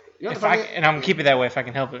 You know If the I, funny- and I'm gonna keep it that way if I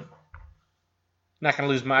can help it. Not gonna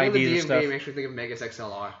lose my you know the IDs and DMV stuff. makes me think of Megas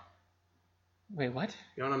XLR. Wait, what?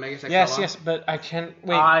 You don't know Megas XLR? Yes, but I can't.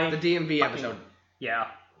 Wait. The DMV episode. Yeah.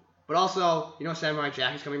 But also, you know Samurai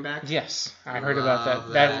Jack is coming back? Yes, I heard about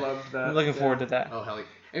Love that. that. Love that. I'm looking forward to that. Oh, hell yeah.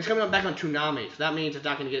 And it's coming back on Toonami, so that means it's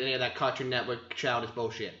not going to get any of that Cartoon Network childish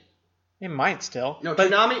bullshit. It might still. No, but,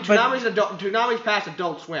 Toonami's past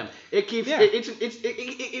Adult Swim. It keeps Yeah.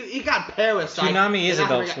 it got Parasite. Toonami is They're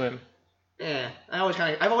not Adult gonna- Swim. Yeah,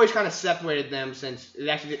 I've always kind of separated them since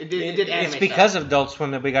it did anime It's because stuff. of Adult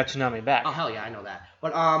Swim that we got Toonami back. Oh hell yeah, I know that.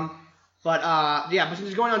 But But but since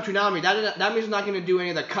it's going on Toonami, that means it's not going to do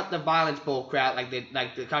any of the cut the violence bull crap like the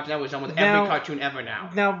Cartoon Network has done with every cartoon ever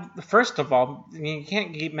now. Now, first of all, you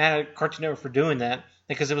can't get mad at Cartoon Network for doing that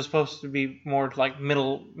because it was supposed to be more like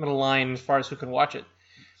middle line as far as who can watch it.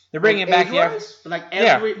 They're bringing it back, I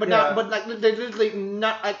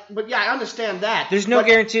understand that. There's no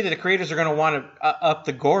guarantee that the creators are going to want to up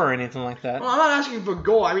the gore or anything like that. Well, I'm not asking for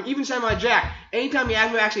gore. I mean, even Samurai Jack, anytime he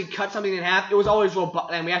actually cut something in half, it was always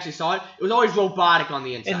robotic, and we actually saw it. It was always robotic on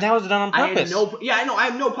the inside. And that was done on purpose. I know. I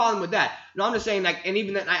have no problem with that. No, I'm just saying and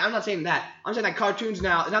even that. I'm not saying that. I'm saying cartoons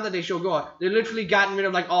now. It's not that they show gore. They've literally gotten rid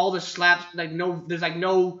of all the slaps. There's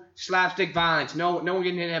no slapstick violence. No one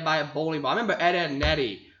getting hit by a bowling ball. I remember Ed, Edd n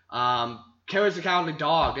Eddy. Courage the Cowardly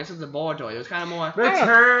Dog. This is the laboratory. It was kind of more.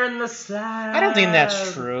 Return the slap. I don't think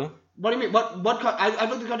that's true. What do you mean? What? I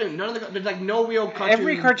looked at the cartoon. None of the. There's no real cartoon.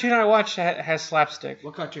 Every cartoon I watch has slapstick.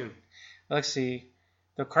 What cartoon? Let's see.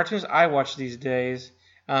 The cartoons I watch these days.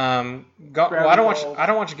 I don't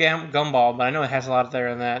watch Gumball, but I know it has a lot there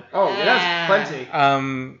in that. Oh, it has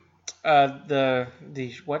plenty.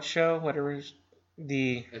 The what show? Whatever.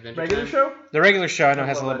 The regular show? The regular show, I know,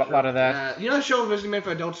 has a lot of that. You know the show was originally made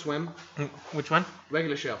for Adult Swim? Which one?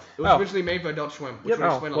 Regular show. It was originally made for Adult Swim. Which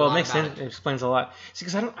it makes sense. It explains a lot. See,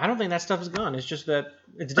 because I don't think that stuff is gone. It's just that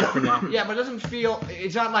it's different now. Yeah, but it doesn't feel.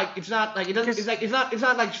 It's not like it doesn't. It's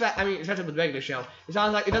not like. I mean, especially with regular show. It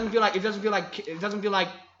sounds like it doesn't feel like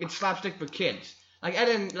it's slapstick for kids. I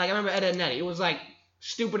remember Ed, Edd n Eddy. It was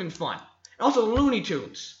stupid and fun. And also Looney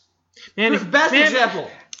Tunes. Best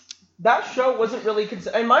example. That show wasn't really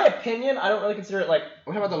in my opinion, I don't really consider it Are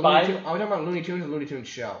we talking about Looney Tunes or Looney Tunes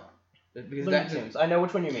show? Looney Tunes. I know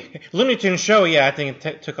which one you mean. Looney Tunes show, yeah, I think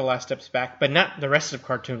it took a last steps back, but not the rest of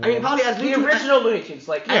cartoon. I mean, probably as the original Looney Tunes,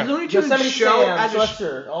 as Looney Tunes show, as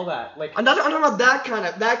Sylvester, all that. I'm talking about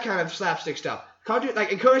that kind of slapstick stuff. Cartoon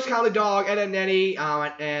Courage the Cowardly Dog, Ed, Edd n Eddy,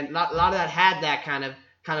 and a lot of that had that kind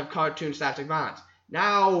of cartoon slapstick violence.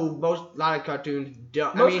 Now, a lot of cartoons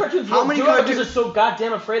don't. Cartoons because they're so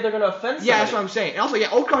goddamn afraid they're going to offend somebody. Yeah, that's what I'm saying. And also,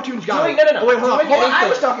 old cartoons got away. No. Wait, hold on. I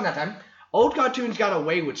was talking that time. Old cartoons got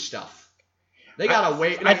away with stuff. They got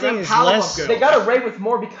away. I think it's less. They got away with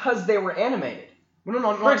more because they were animated.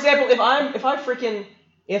 No. For example, if I'm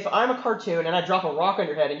a cartoon and I drop a rock on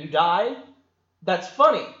your head and you die, that's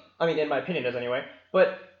funny. I mean, in my opinion, it is anyway.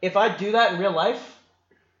 But if I do that in real life,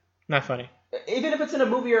 not funny. Even if it's in a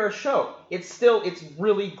movie or a show, it's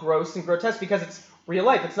really gross and grotesque because it's real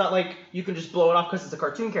life. It's not like you can just blow it off because it's a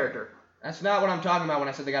cartoon character. That's not what I'm talking about when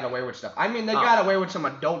I said they got away with stuff. I mean, they got away with some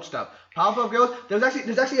adult stuff. Powerpuff Girls. There's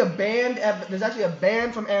actually a band. There's actually a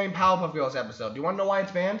ban from airing Powerpuff Girls episode. Do you want to know why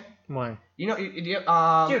it's banned? Why? Dude,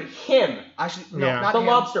 him. Actually, no, not the him.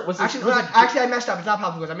 lobster. Actually, I messed up. It's not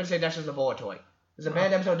Powerpuff Girls. I meant to say Dexter's Laboratory. There's a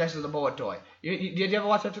banned episode of Dexter's Laboratory. Did you ever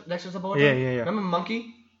watch Dexter's Laboratory? Yeah. Remember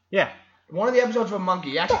Monkey? Yeah. One of the episodes was a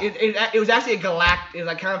monkey. Actually, it was actually it was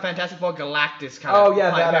like kind of Fantastic Four Galactus kind of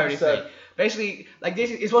parody thing. Basically,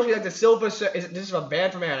 it's supposed to be like the Silver. This is a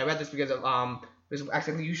band from Aaron. I read this because of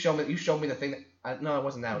actually you showed me the thing that no, it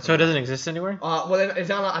wasn't that. So it doesn't exist anywhere. Well, then it's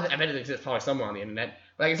not. I bet it exists probably somewhere on the internet.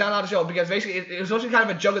 But it's not allowed to show because basically it was supposed to be kind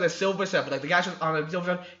of a joke of the Silver Surfer. Like the guy on the Silver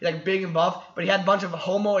Surfer, he's big and buff, but he had a bunch of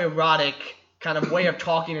homoerotic kind of way of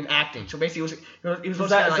talking and acting. So basically, it was is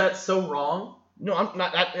that so wrong? No, I'm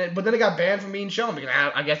not. But then it got banned from being shown because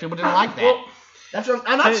I guess people didn't like that. Well, that's what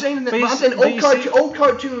I'm not saying that. I'm saying old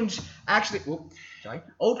cartoons actually.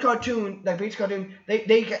 Old cartoon, basic cartoon. I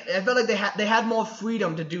felt like they had more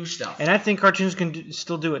freedom to do stuff. And I think cartoons can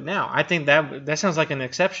still do it now. I think that sounds like an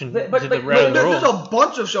exception to the rule. There's a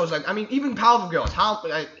bunch of shows even Powerpuff Girls.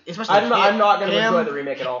 Especially I'm not going to enjoy the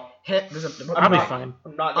remake at all. I'll be fine.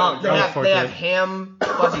 I'm not going to. They have Him,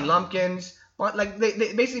 Fuzzy Lumpkins. But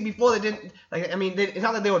they basically before they didn't it's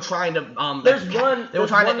not that they were trying to it's not that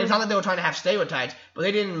they were trying to have stereotypes, but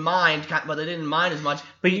they didn't mind as much.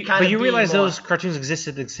 But you realize those cartoons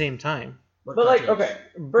existed at the same time.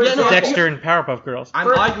 Dexter and Powerpuff Girls.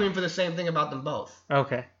 I'm arguing for the same thing about them both.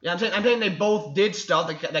 Okay. Yeah, I'm saying they both did stuff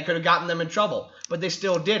that could have gotten them in trouble, but they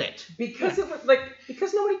still did it. Because it was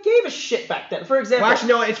because nobody gave a shit back then. For example, well, actually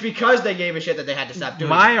no, it's because they gave a shit that they had to stop doing.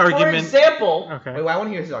 My argument. For example. Okay. Wait, I want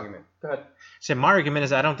to hear his argument. Go ahead. So my argument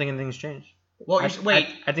is I don't think anything's changed. Well, I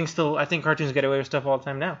think cartoons get away with stuff all the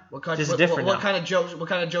time now. What kind of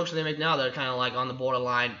jokes do they make now that are kind of on the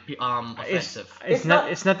borderline offensive? It's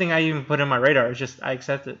nothing I even put on my radar. It's just I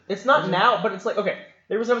accept it. It's not now, but it's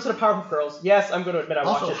there was an episode of Powerpuff Girls. Yes, I'm going to admit I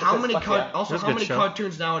watched it. How many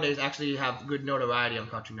cartoons nowadays actually have good notoriety on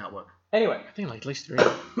Cartoon Network? Anyway, I think at least 3.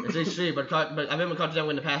 At least 3, but I remember Cartoon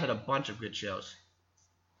Network in the past had a bunch of good shows.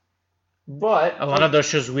 But a lot of those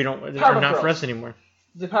shows are not for us anymore.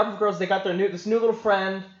 the Powerpuff Girls, they got this new little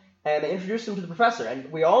friend, and they introduced him to the professor.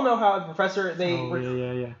 And we all know how the professor,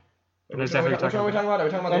 Yeah. Which one are we talking about? Are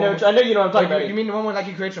we talking about I know you know what I'm talking about. You mean the one where like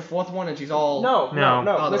he creates a fourth one and she's all... No. Oh, I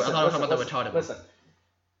thought we were talking about the retarded one. Listen.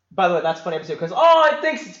 By the way, that's a funny episode because all it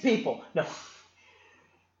thinks it's people. No.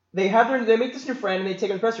 They make this new friend and they take him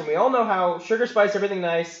to the professor. And we all know how Sugar Spice, everything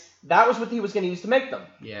nice, that was what he was going to use to make them.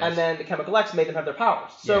 Yes. And then the Chemical X made them have their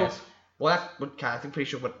powers. So, yes. Well, that's what I think pretty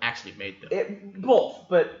sure what actually made them. Both,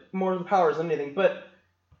 but more of the powers than anything. But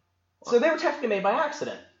so they were technically made by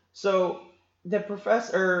accident. So the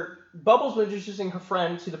professor, Bubbles was introducing her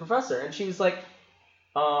friend to the professor, and she was like,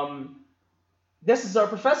 "This is our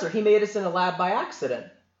professor. He made us in a lab by accident."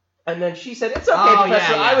 And then she said, "It's okay,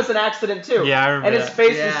 Professor. Yeah. I was an accident too." Yeah, I remember and his that.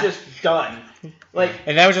 face was just done. Like,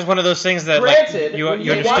 And that was just one of those things that, granted, like, you when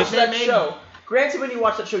you watch understood. that show. Granted, when you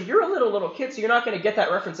watch that show, you're a little kid, so you're not going to get that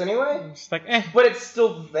reference anyway. It's like, But it's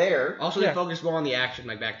still there. Also, they focused more on the action,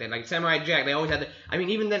 like back then. Like Samurai Jack, they always had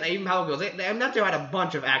even then, even Power Girls, I'm not sure had a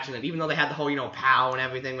bunch of action in it, even though they had the whole, pow and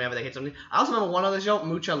everything whenever they hit something. I also remember one other show,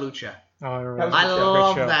 Mucha Lucha. Oh, I remember. I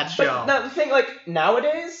love show. that show. But now, the thing, like,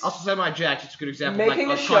 nowadays, Also, Samurai Jack is a good example. Making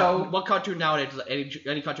like, a show- What cartoon nowadays?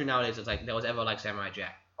 Any cartoon nowadays is like there was ever like Samurai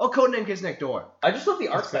Jack. Or Codename Kids Next Door. I just love the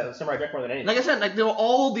art style of Samurai Jack more than anything. Like I said, like there were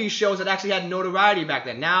all these shows that actually had notoriety back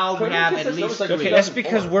then. Now we Codename have Kids at Next Door least was like three. Okay, that's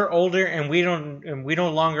because we're older and we no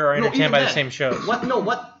longer are entertained even by the then. same shows.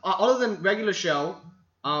 Other than regular show,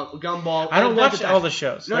 Gumball. I don't watch Adventure all Time. the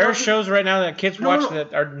shows. No, there no, are shows right now that kids No, watch no.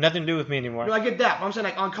 that are nothing to do with me anymore. No, I get that. But I'm saying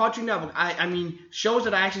like on Cartoon Network, I mean shows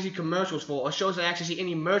that I actually see commercials for, or shows that I actually see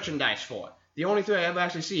any merchandise for. The only three I ever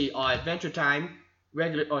actually see are Adventure Time,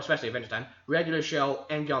 especially Adventure Time, regular show,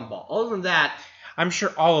 and Gumball. Other than that, I'm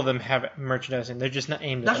sure all of them have merchandising. They're just not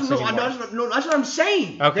aimed at us anymore. that's what I'm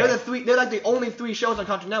saying. Okay. They're like the only three shows on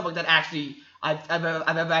Cartoon Network that actually I've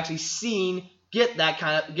ever actually seen get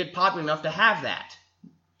popular enough to have that.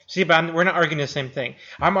 See, but we're not arguing the same thing.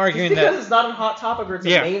 I'm arguing Just because that. it's not a hot topic or it's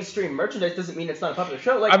Yeah. a mainstream merchandise doesn't mean it's not a popular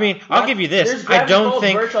show. Like, I mean, I'll give you this. There's I Gravity don't Falls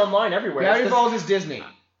think. merch online everywhere. Gravity It's Falls is Disney.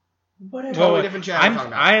 whatever. Totally different channel I'm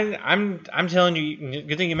talking about. I'm telling you.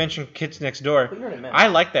 Good thing you mentioned Kids Next Door. But you're in a mess. I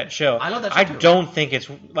like that show. I love that show I too. don't think it's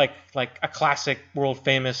like a classic, world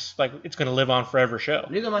famous, like it's going to live on forever show.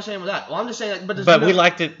 Neither am I saying with that. Well, I'm just saying, like, But we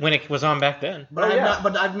liked it when it was on back then. But yeah.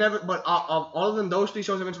 I've never. But other than those three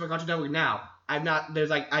shows I mentioned on Cartoon Network now, I've not. There's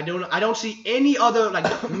like I don't see any other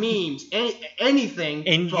like memes, anything.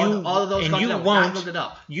 And for you all of those and Cartoon you Network. I won't. looked it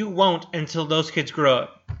up. You won't until those kids grow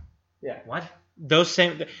up. Yeah. What? The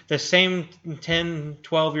same 10,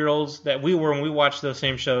 12-year-olds that we were when we watched those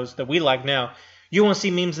same shows that we like now, you won't see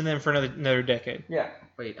memes in them for another decade. Yeah.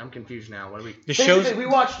 Wait, I'm confused now. What are we? The shows. Basically,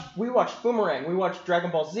 we watched Boomerang, we watched Dragon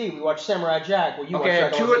Ball Z, we watched Samurai Jack. Well, you watched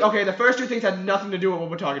Dragon Ball Z. Okay. The first two things had nothing to do with what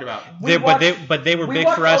we're talking about. We But watched- they were we big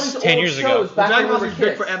watched for all us these 10 old years shows ago. back Dragon when Ball we Z were is big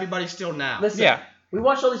kids. for everybody still now. Listen, Yeah. we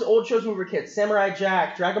watched all these old shows when we were kids. Samurai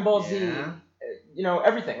Jack, Dragon Ball Z, Yeah.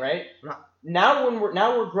 Everything, right? Right. Now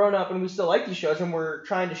we're grown up and we still like these shows and we're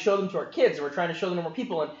trying to show them to our kids and we're trying to show them to more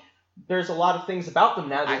people and there's a lot of things about them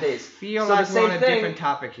I nowadays. feel So like the we're same on a thing- different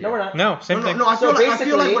topic here. No, we're not. No, same thing. No, I feel So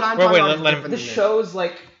like what I'm Wait, talking about let is him- different The than this. shows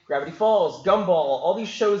like Gravity Falls, Gumball, all these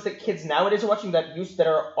shows that kids nowadays are watching that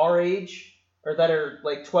are our age or that are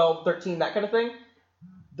like 12, 13, that kind of thing.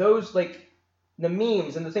 Those like the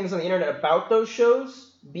memes and the things on the internet about those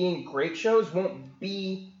shows being great shows won't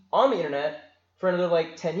be on the internet for another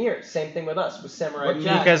like 10 years. Same thing with us with Samurai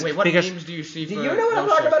Jack. What because- memes do you see Do for you know what I'm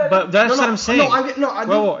those talking shows? about? But that's what I'm saying.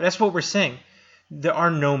 No, That's what we're saying. There are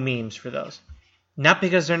no memes for those. Not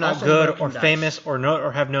because they're not Also good or merchandise. famous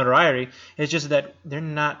or have notoriety. It's just that they're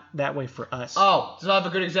not that way for us. Oh, so I have a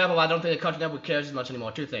good example. I don't think the Cartoon Network cares as much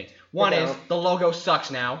anymore. Two things. One Okay. is the logo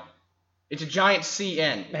sucks now. It's a giant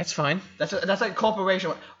CN. That's fine. That's like a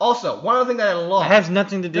corporation. Also, one other thing that I love. It has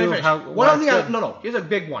nothing to do with how. One why other it's thing good. no. Here's a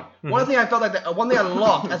big one. One thing I felt like one thing I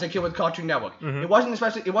loved as a kid with Cartoon Network. It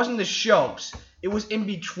wasn't the shows. It was in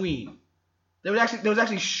between. There was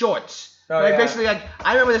actually shorts. Oh, Like yeah. basically, like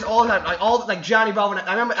I remember this all the time, like Johnny Bravo.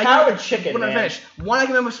 I remember Cow and Chicken, when I man. finished. One I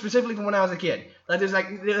can remember specifically from when I was a kid. Like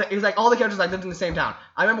it was like all the characters like lived in the same town.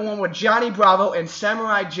 I remember one where Johnny Bravo and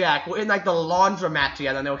Samurai Jack were in like the laundromat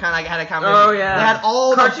together, and they were kind of like had a conversation. Oh, yeah. They had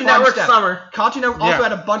all Cartoon the fun Network stuff. summer. Cartoon Network also Yeah.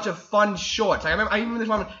 had a bunch of fun shorts. Like, I remember this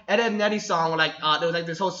one Ed and Nettie song where like there was like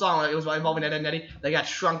this whole song like, it was involving Ed and Nettie. They got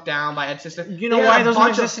shrunk down by Ed's sister. You know They had why a those don't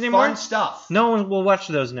bunch of exist anymore? Fun stuff. No one will watch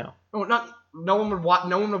those now. No one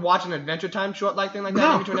would watch an Adventure Time short like thing like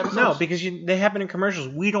that in between episodes. No, because they happen in commercials.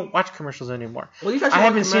 We don't watch commercials anymore. Well, these I actually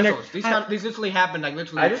haven't seen it. commercials. These literally happened like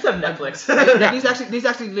literally. I just have Netflix. These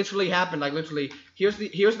actually literally happened like literally. Here's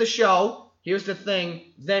the show. Here's the thing.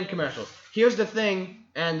 Then commercials. Here's the thing.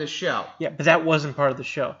 and the show. Yeah, but that wasn't part of the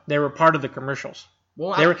show. They were part of the commercials.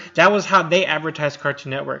 Well, That was how they advertised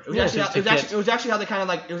Cartoon Network. It was actually how they kind of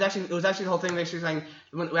like. It was actually the whole thing. Basically, saying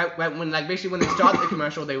when they started the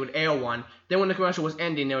commercial, they would air one. Then when the commercial was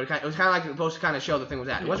ending, it was kind of like supposed to kind of show the thing was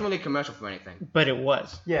at. It wasn't really a commercial for anything. But it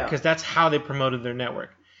was. Yeah. Because that's how they promoted their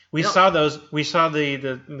network. We saw those. We saw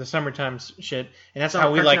the summertime shit, and that's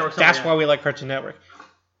how we like. That's why we like Cartoon Network.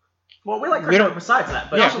 Well, we like Cartoon Network besides that.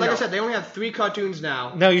 But also, like I said, they only have 3 cartoons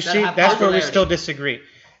now. No, you see, that's where we still disagree.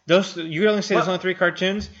 You only say there's only 3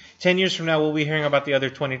 cartoons. 10 years from now, we'll be hearing about the other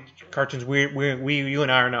 20 cartoons you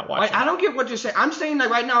and I are not watching. I don't get what you're saying. I'm saying that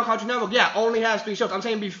right now, Cartoon Network, only has 3 shows. I'm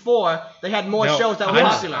saying before they had more shows that were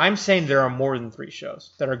popular. I'm saying there are more than 3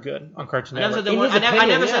 shows that are good on Cartoon Network. I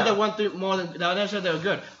never said there weren't more than. I never said they were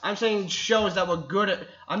good. I'm saying shows that were good.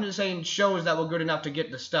 I'm just saying shows that were good enough to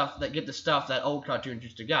get the stuff that old cartoons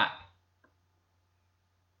used to get.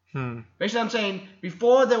 Basically, I'm saying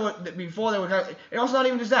before they were. It also not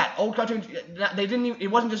even just that. Old cartoons, they didn't. Even, it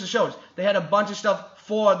wasn't just the shows. They had a bunch of stuff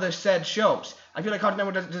for the said shows. I feel like Cartoon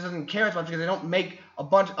Network doesn't care as much because they don't make a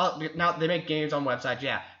bunch. Now they make games on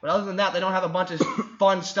websites, but other than that, they don't have a bunch of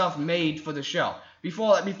fun stuff made for the show.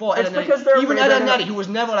 Before Ed and Eddie, even Ed and Eddie, who was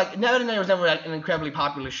never like Ed and Eddie was never like an incredibly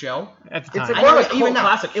popular show at the time. It's more like a cult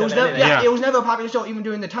classic. It was never a popular show even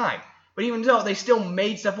during the time. But even so, they still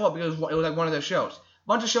made stuff up because it was like one of their shows.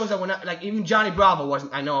 Bunch of shows that were not like even Johnny Bravo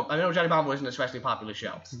wasn't. I know Johnny Bravo wasn't an especially popular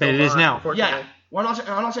show. But it is now. Yeah. Well, I'm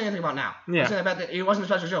not saying anything about now. Yeah. I'm saying about that it wasn't a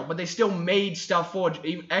special show, but they still made stuff for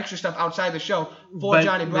even extra stuff outside the show for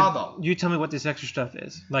Johnny Bravo. You tell me what this extra stuff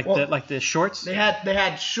is. Like the shorts. They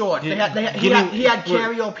had shorts. He had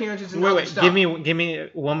cameo appearances and other stuff. Give me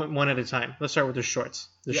one at a time. Let's start with the shorts.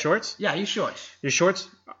 Shorts. Yeah, he's shorts. The shorts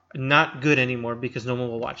not good anymore because no one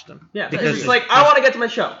will watch them. Yeah, because it's like I want to get to my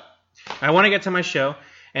show. I want to get to my show,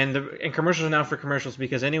 and commercials are now for commercials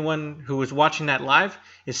because anyone who is watching that live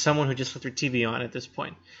is someone who just left their TV on at this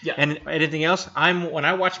point. Yeah. And anything else, when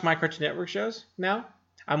I watch my Cartoon Network shows now,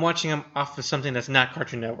 I'm watching them off of something that's not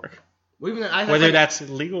Cartoon Network. Whether that's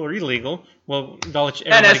legal or illegal, well, I'll let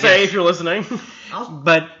NSA if you're listening.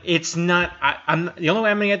 But it's not. The only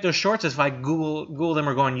way I'm gonna get those shorts is if I Google them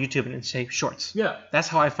or go on YouTube and say shorts. Yeah. That's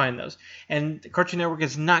how I find those. And Cartoon Network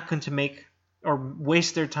is not going to make or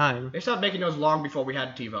waste their time. They stopped making those long before we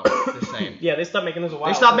had TiVo. Just saying. Yeah, they stopped making those a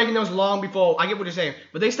while. They stopped making those long before. I get what you're saying,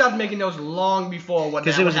 but they stopped making those long before what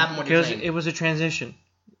happened. Because it was a transition.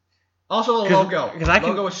 Also, the logo. The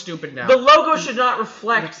logo is stupid now. The logo should not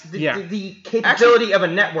reflect the capability of a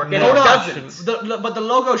network, and it doesn't. But the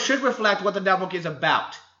logo should reflect what the network is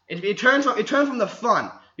about. It turns from the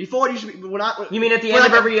fun. Before it used to be. You mean at the end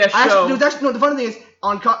of every show? The funny thing is,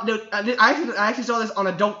 I actually saw this on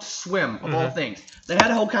Adult Swim of all things. They had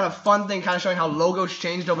a whole kind of fun thing, kind of showing how logos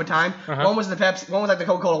changed over time. One was the Pepsi, one was like the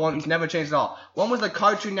Coca-Cola one, which never changed at all. One was the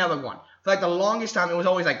Cartoon Network one. For like the longest time, it was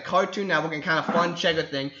always like Cartoon Network and kind of fun checker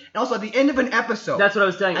thing. And also at the end of an episode, that's what I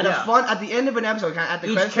was saying. At the end of an episode, kind of at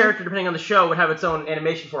the each character, depending on the show, would have its own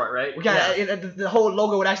animation for it, right? Yeah. The whole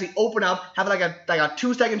logo would actually open up, have like a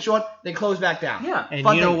 2-second short, then close back down. Yeah. And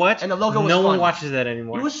you know what? And the logo was no fun. one watches that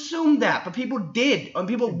anymore. You assume that, but people did, and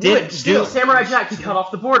people would still. Samurai Jack, he cut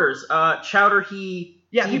off the borders. Chowder, he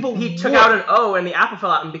took out an O, and the apple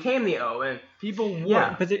fell out and became the O, and people would.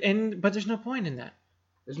 Yeah, but there's no point in that.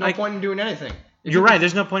 There's no point in doing anything. You're right.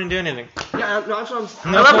 There's no point in doing anything. Yeah, that's what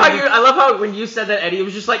I'm. I love how when you said that, Eddie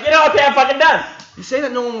was just like, okay, I'm fucking done. You say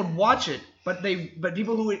that no one would watch it, but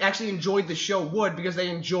people who actually enjoyed the show would because they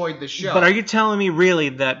enjoyed the show. But are you telling me really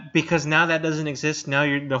that because now that doesn't exist, now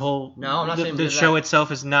the whole I'm not saying the show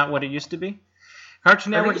itself is not what it used to be?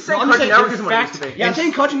 Cartoon Network. Cartoon Network is what it used to be. Yeah, I'm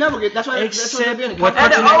saying Cartoon Network. That's what they're doing.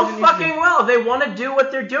 Fucking well, they want to do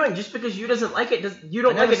what they're doing. Just because you doesn't like it,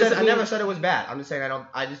 I never said it was bad. I'm just saying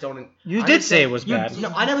I just don't. You did say it was bad. No,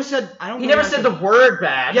 I never said. You never said the word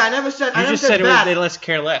bad. Yeah, I never said. You just said it was. They let's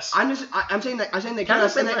care less. I'm saying they care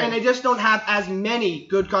less, and they just don't have as many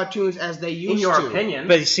good cartoons as they used to. In your opinion.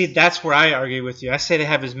 But you see, that's where I argue with you. I say they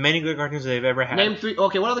have as many good cartoons as they've ever had. Name 3.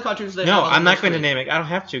 Okay, what other cartoons do they have? No, have? I'm not going to name it. I don't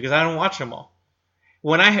have to because I don't watch them all.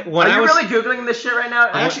 Are you really googling this shit right now?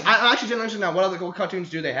 I'm actually interested now. What other cartoons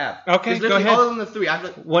do they have? Okay, go ahead. Other than the 3,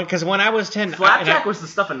 because when I was 10, Flapjack was the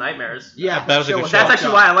stuff of nightmares. Yeah, that was a good show. That's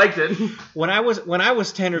actually why I liked it. When I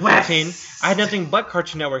was 10 or 15, I had nothing but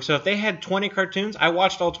Cartoon Network. So if they had 20 cartoons, I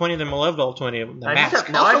watched all 20 of them. I loved all 20 of them. I just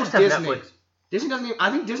have Netflix. Disney doesn't even.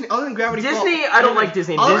 I think Disney, other than Gravity Falls. Disney, I don't like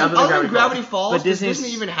Disney. Other other than Gravity Falls, But does Disney's-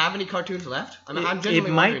 Disney even have any cartoons left? I mean, I'm It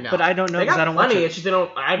genuinely might, wondering now. but I don't know They because I got don't watch plenty. it. It's just they don't.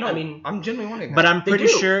 I mean, I'm genuinely wondering. But now. I'm They pretty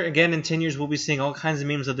do. sure, again, in 10 years, we'll be seeing all kinds of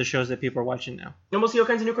memes of the shows that people are watching now. and we'll see all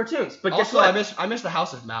kinds of new cartoons. But guess Also, what? I missed the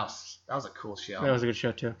House of Mouse. That was a cool show. That was a good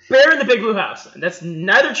show, too. Bear in the Big Blue House. That's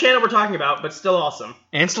neither channel we're talking about, but still awesome.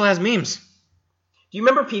 And still has memes. Do you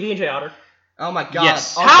remember PB and J Otter? Oh my god.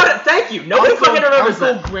 Yes. Thank you. Nobody fucking remembers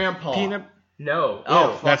Uncle that. Grandpa. Peanut. No. Oh,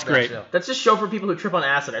 Ew. fuck That's that great. show. That's a show for people who trip on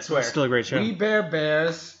acid. I swear. It's still a great show. We Bear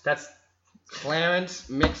Bears. That's Clarence,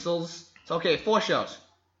 Mixels. It's okay, 4 shows.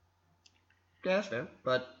 Yeah, that's fair.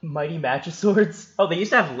 But Mighty Magiswords. Oh, they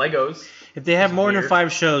used to have Legos. If they have more than weird.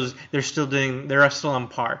 5 shows, they're still on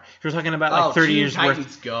par. If you're talking about like 30 Teen years Titans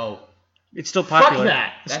worth, Go. it's still popular.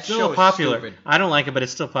 that. It's That still show is popular. stupid. I don't like it, but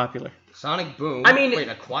it's still popular. Sonic Boom. I mean, wait,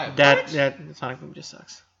 a quiet. That What? Sonic Boom just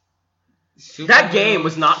sucks. That game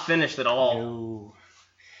was not finished at all. Ooh.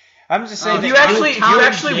 I'm just saying. Oh, If you that actually,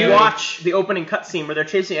 Tom Jerry. watch the opening cutscene where they're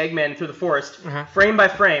chasing Eggman through the forest, Uh-huh. frame by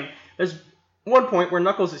frame, there's one point where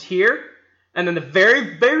Knuckles is here, and then the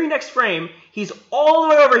very, very next frame, he's all the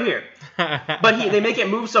way over here. But they make it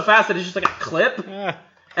move so fast that it's just like a clip,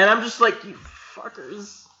 and I'm just like, you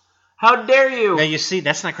fuckers, how dare you? Now you see,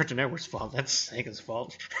 that's not Cartoon Network's fault. That's Sega's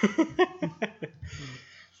fault.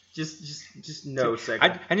 Just no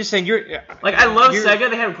Sega. I'm just saying you're Like, I love you're- Sega.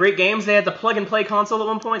 They have great games. They had the plug-and-play console at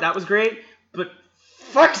one point. That was great. But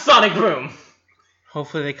fuck Sonic Boom.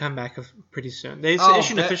 Hopefully they come back pretty soon. They Oh,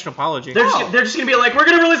 issued an that- official apology. They're just gonna be like, we're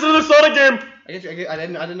gonna release another Sonic game. I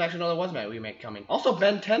didn't actually know there was a remake coming. Also,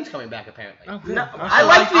 Ben 10's coming back apparently. Oh, good. No, Awesome. I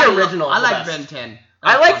like the original. I the like best. Ben 10.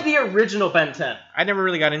 I like the original Ben 10. I never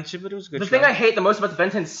really got into it, but it was a good. The show. thing I hate the most about the Ben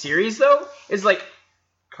 10 series, though, is like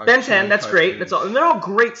Ben 10. That's great. That's all, and they're all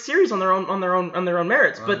great series on their own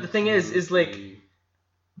merits. But the thing is like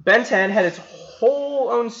Ben 10 had its whole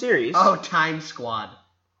own series. Oh, Time Squad.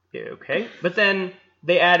 Yeah, okay. But then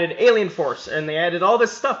they added Alien Force and they added all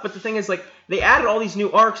this stuff. But the thing is, like, they added all these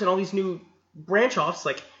new arcs and all these new branch offs,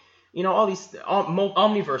 like, you know, all these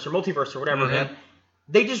omniverse or multiverse or whatever. Mhm. And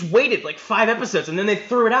they just waited like 5 episodes and then they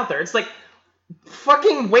threw it out there. It's like,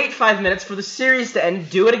 fucking wait 5 minutes for the series to end.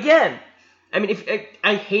 Do it again. I mean,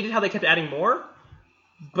 I hated how they kept adding more,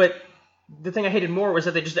 but the thing I hated more was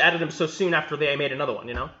that they just added them so soon after they made another one.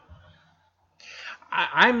 You know.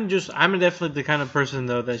 I'm definitely the kind of person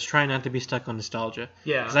though that's trying not to be stuck on nostalgia.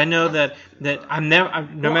 Yeah. Because I know that I'm never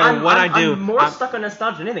no Well, matter what I do. I'm more stuck on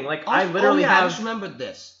nostalgia than anything. Like, I Also- literally I have. just remembered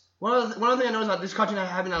this. One of the things I noticed about this cartoon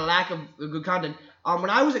having a lack of good content. Let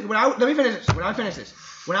me finish this.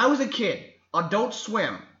 When I was a kid, Adult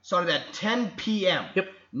Swim started at 10 p.m. Yep.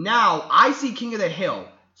 Now I see King of the Hill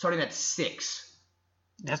starting at 6.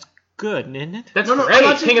 That's good, isn't it? That's No, no, I'm great.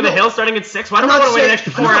 not saying- King of the no. Hill starting at 6. Why I'm do I not want to wait an saying-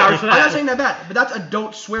 extra 4 hours for that? I'm not saying that bad, but that's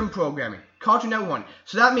Adult Swim programming. Cartoon Network one.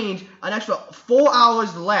 So that means an extra 4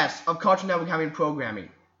 hours less of Cartoon Network having programming.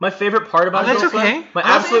 My favorite part about That's Adult Swim- okay. My I'm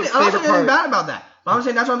not absolute saying favorite anything part. bad about that. But I'm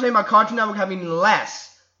saying that's what I'm saying about Cartoon Network having having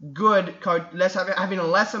a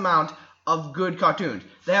less amount of good cartoons.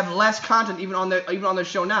 They have less content even on their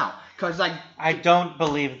show now. Cause like I don't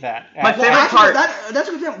believe that. My favorite part- that's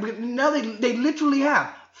a good thing. Now they literally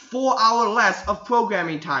have 4 hour less of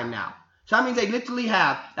programming time now. So that means they literally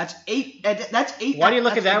have that's eight. Why do you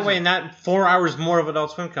look at it that way and not 4 hours more of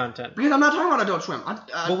Adult Swim content? Because I'm not talking about Adult Swim.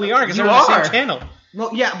 Well, we are because You they're on the are. same channel.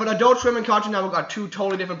 Well, yeah, but Adult Swim and Cartoon Network are 2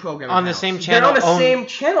 totally different programming On the channels. same They're channel. on the same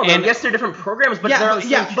channel. Though. and- Yes, they're different programs, but they're on the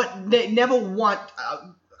same. but they never want.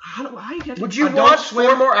 How do you get? Would you Adult want Swim?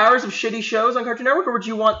 4 more hours of shitty shows on Cartoon Network, or would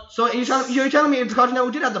you want So you're telling me if Cartoon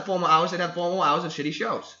Network did have the 4 more hours, they'd have 4 more hours of shitty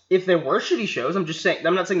shows. if there were shitty shows? I'm just saying.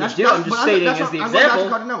 I'm not saying they do. That's- I'm just but stating that's as the what- I'm going back to example.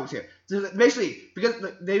 Cartoon Network's here. So basically, because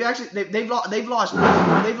they've lost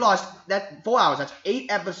that 4 hours. That's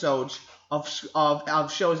 8 episodes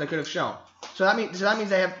of shows they could have shown. So that means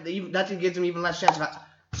that gives them even less chance.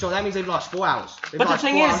 So that means they've lost 4 hours. They've But the lost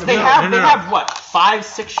thing 4 is, hours of they show. have No. they have what 5,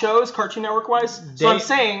 6 shows Cartoon Network wise. So I'm They-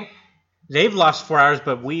 saying. They've lost 4 hours,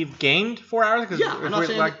 but we've gained 4 hours because Yeah, I'm not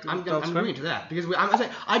saying I'm agreeing to that because I'm saying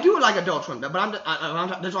I do like Adult Swim, but that's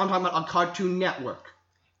what I'm talking about on Cartoon Network.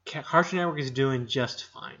 Cartoon Network is doing just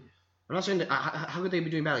fine. I'm not saying that. How could they be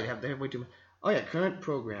doing badly? They have way too much. Oh yeah, current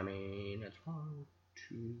programming. That's 1,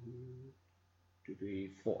 2,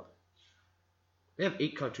 3, 4. They have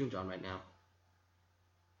 8 cartoons on right now.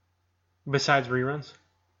 Besides reruns.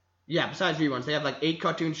 Yeah, besides reruns, they have like 8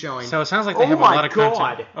 cartoons showing. So it sounds like they Oh have a my lot of God.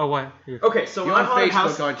 content. Oh, what? Okay, so You're my on haunted Facebook,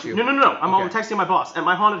 house. aren't you? No. I'm Okay. texting my boss. At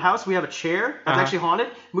my haunted house, we have a chair that's Uh-huh. actually haunted,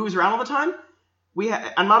 moves around all the time.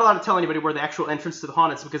 I'm not allowed to tell anybody where the actual entrance to the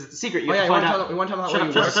haunt is because it's a secret. You have to find out. We want to tell them Shut where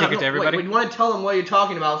up, you shut were. up, shut up. Secret to everybody? Wait, we want to tell them what you're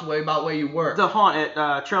talking about, about where you were. The haunt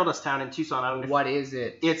at Trail Dust Town in Tucson. I don't know. What is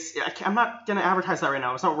it? I'm not going to advertise that right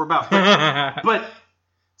now. It's not what we're about. But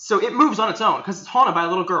so it moves on its own because it's haunted by a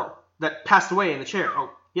little girl that passed away in the chair. Oh,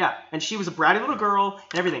 yeah. And she was a bratty little girl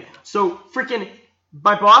and everything. So freaking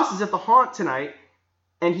my boss is at the haunt tonight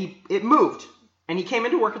and it moved. And he came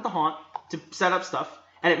into work at the haunt to set up stuff.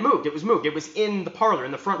 And it moved. It was moved. It was in the parlor,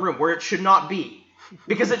 in the front room, where it should not be.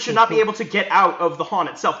 Because it should not be able to get out of the haunt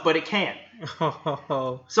itself, but it can.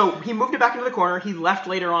 So he moved it back into the corner. He left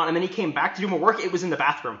later on, and then he came back to do more work. It was in the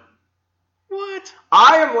bathroom. What?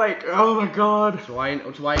 I am like, oh my god. So why are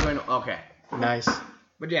you going? Okay. Nice.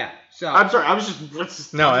 But yeah, so I'm sorry. I was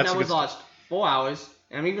just. No, that's that a was good. lost 4 hours,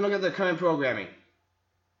 and we can look at the current programming.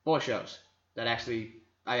 4 shows that I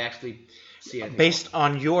actually see. Based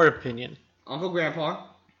on your opinion. Uncle Grandpa.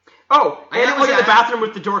 Oh, and it was in the bathroom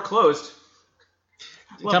with the door closed.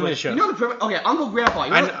 Tell me the show. You know okay, Uncle Grandpa.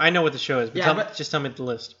 You know I know what the show is, but, Yeah, but- just tell me the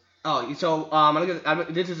list. Oh, so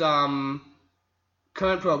this is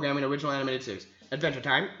current programming, original animated series: Adventure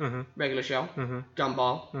Time, Mhm. regular show, Mhm.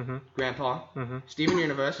 Gumball, Mhm. Grandpa, Mhm. Steven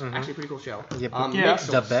Universe, actually a pretty cool show. Yep. Yeah.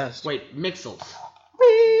 Mixels. The best. Wait, Mixels.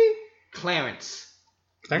 Clarence.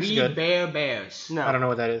 That's We good. Bear Bears. No, I don't know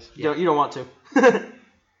what that is. You don't want to.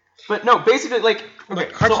 But no, basically, like, okay,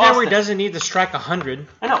 Look, Cartoon so Network Austin, doesn't need to strike 100.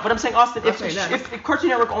 I know, but I'm saying, Austin, I'm saying that. if Cartoon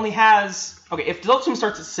Network only has, okay, if Adult Swim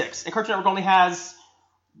starts at 6 and Cartoon Network only has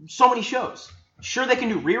so many shows, sure they can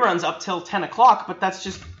do reruns up till 10 o'clock, but that's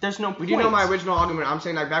just, there's no point. You know my original argument. I'm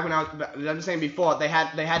saying like back when I was saying before, they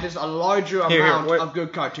had this a larger Here, amount wait. of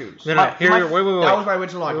good cartoons. No, My- here, my- wait. That was my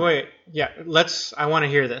original argument. Wait, yeah, I want to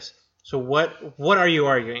hear this. So what are you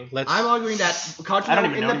arguing? I'm arguing that Cartoon I don't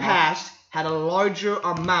Network in even the know anymore. past had a larger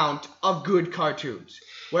amount of good cartoons,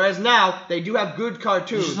 whereas now they do have good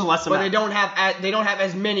cartoons, Just a less but amount. they don't have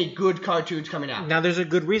as many good cartoons coming out. Now there's a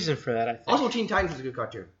good reason for that, I think. Also, Teen Titans is a good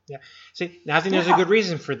cartoon. Yeah. See, now I think there's a good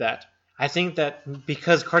reason for that. I think that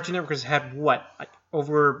because Cartoon Network has had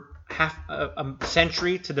over half a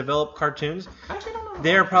century to develop cartoons, Actually, I don't know.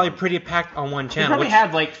 they're probably pretty packed on one They channel. probably which-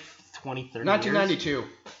 had like 20, 30 years. 1992.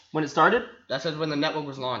 When it started? That's when the network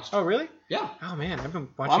was launched. Oh, really? Yeah. Oh man, I've been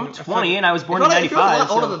Well, watching. I'm 20 and I was born in It feels a lot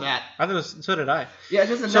 95. older So. than that. I thought it was, so did I. Yeah, it's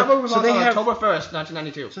just the So- network was so launched they on have- October 1st,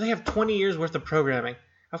 1992. So they have 20 years worth of programming.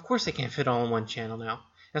 Of course they can't fit all in one channel now.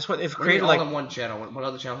 That's what they've What do you created. mean all Like on one channel. What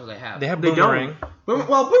other channels do they have? they have They don't. Boomerang,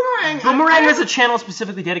 Boomerang. Boomerang is a channel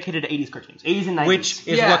specifically dedicated to 80s cartoons. 80s and 90s. which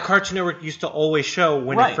is Yeah. what Cartoon Network used to always show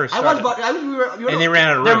when Right. it first I started. was, but I was, And they ran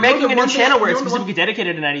out of They're room. making a new one thing- channel where you it's know the specifically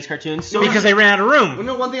dedicated to 90s cartoons. So because they ran out of You room.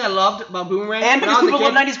 know one thing I loved about Boomerang? and When because I was a people love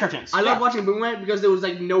kid, 90s cartoons. I Yeah. loved watching Boomerang because there was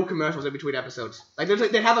like no commercials in between episodes. Like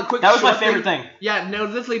they'd have a quick. That was my short favorite thing. Yeah, no,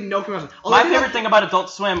 literally no commercials. Oh, My they did favorite have- thing about Adult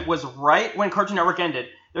Swim was right when Cartoon Network ended.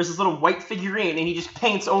 There's this little white figurine, and he just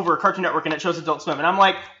paints over Cartoon Network, and it shows Adult Swim. And I'm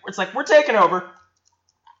like, it's like, we're taking over.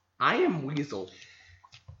 I am Weasel.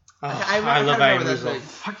 Oh, I I love remember I Am that Weasel. thing.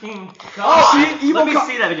 Fucking Oh, God. see, Let me Evil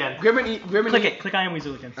see that again. Grim Click it. Click I Am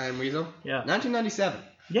Weasel again. I am Weasel. Yeah. 1997.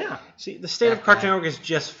 Yeah. See, the state of That Cartoon guy. Network is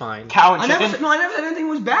just fine. Cow and I never chicken. said, no, I never said anything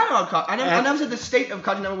was bad about Cartoon. I And- never said the state of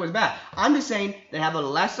Cartoon Network was bad. I'm just saying they have a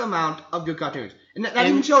less amount of good cartoons. And that And-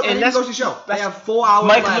 even shows. and That even that's- goes to show they that's- have 4 hours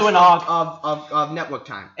Mike less Lewinog. of network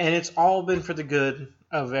time. And it's all been for the good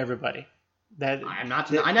of everybody. That I'm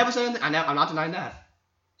not. I never said anything. I'm not denying that.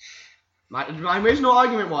 My original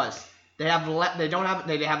argument was they have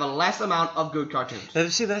they have a less amount of good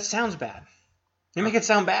cartoons. see, that sounds bad. You make it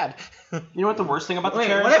sound bad. You know what the worst thing about the Wait,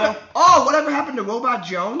 chair is, whatever. though? Oh, whatever happened to Robot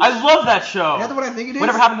Jones? I love that show. Is that what I think it is?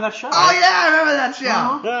 Whatever happened to that show? Oh yeah, I remember that show.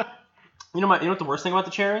 Uh-huh. You know what the worst thing about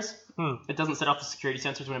the chair is? Hmm. It doesn't set off the security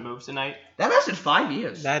sensors when it moves at night. That lasted 5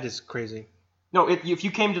 years. That is crazy. No, if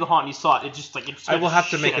you came to the haunt and you saw it, it just I will have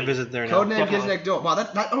to shit make out a of you. visit there now. Codename Kids Definitely. Next Door. Wow,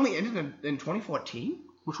 that only ended in 2014.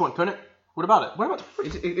 Which one? Couldn't it? What about it? What about the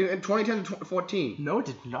It's in 2010 to 2014. No, it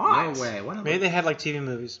did not. No way. What? Maybe they had like TV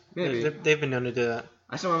movies. Maybe. They've been known to do that.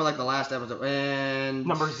 I still remember like the last episode. And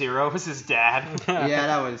Number 0 was his dad. yeah,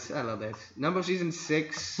 that was. I love that. Number season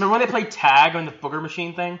 6. Remember when they played tag on the booger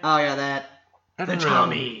machine thing? Oh yeah, that. I The don't remember.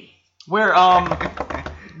 Tommy. Where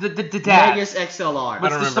the dad Vegas XLR. with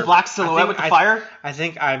don't just the remember. black silhouette with the fire. I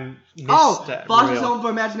think I missed Oh, that. Foster's real. Home for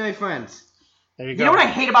Imaginary Friends. There you You go. know what I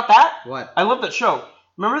hate about that? What? I love that show.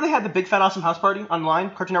 Remember they had the Big Fat Awesome House Party online,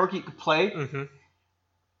 Cartoon Network you could play? Mm-hmm.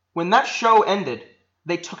 When that show ended,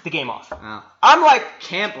 they took the game off. Oh. I'm like,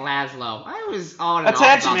 Camp Laszlo. I was on and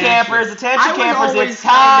attention off about campers, that shit. attention I was campers, always it's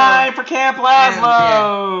time kinda- for Camp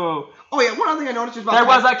Laszlo! Oh yeah, one other thing I noticed is about There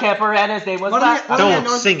was a camper and his name was One other- Black. one other thing I Don't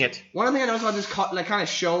noticed- sing it. One other thing I noticed about this like kind of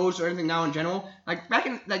shows or anything now in general, like back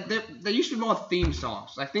in like there used to be more theme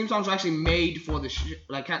songs. Like theme songs were actually made for the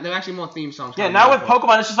they're actually more theme songs. Yeah, kinda now made with for it.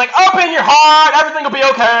 Pokemon, it's just like, open your heart, everything will be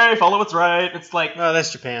okay, follow what's right. It's like, Oh,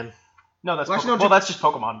 that's Japan. no, that's Well, actually, Pokemon. no, Well, that's just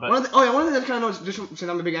Pokemon, but One thing that kind of noticed, just since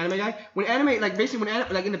I'm a big anime guy, when anime, like basically when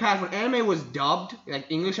like in the past when anime was dubbed like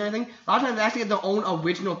English or anything, a lot of times they actually had their own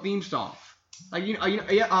original theme song. Like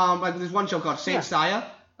like there's one show called Saint Seiya.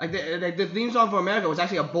 Like the theme song for America was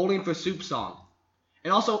actually a Bowling for Soup song.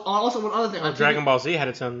 And also one other thing. Dragon Ball Z had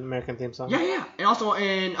its own American theme song. Yeah. And also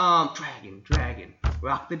in Dragon,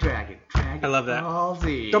 Rock the Dragon, Dragon I love that. Ball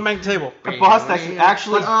Z. Don't make the table. the boss actually.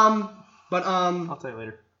 But I'll tell you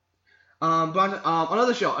later.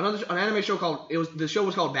 Another show, an anime show the show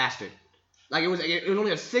was called Bastard. Like it was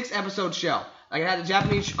only a 6-episode show. Like it had the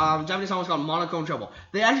Japanese song was called Monochrome Trouble.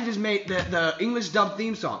 They actually just made the English dub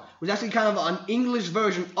theme song was actually kind of an English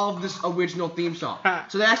version of this original theme song.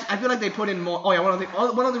 So they actually, I feel like they put in more. Oh yeah, one of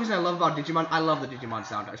the reasons I love about Digimon, I love the Digimon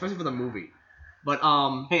soundtrack, especially for the movie. But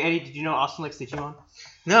Hey Eddie, did you know Austin likes Digimon?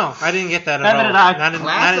 No, I didn't get that at Neither all. did I. Not in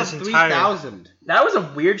Class its of entirety. 3000. That was a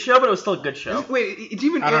weird show, but it was still a good show. Wait, it's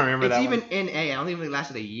even I don't remember it's that even one. NA. I don't even think it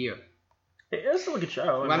lasted a year. It was still a good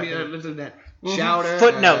show. Well, I mean, let's look at that. Chowder.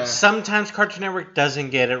 Footnote: sometimes Cartoon Network doesn't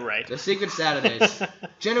get it right. The Secret Saturdays.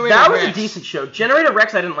 Generator That was Rex. a decent show. Generator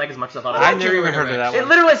Rex I didn't like as much as I thought I it was. never even heard of that It one.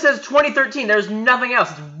 literally says 2013. There's nothing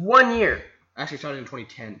else. It's 1 year. Actually started in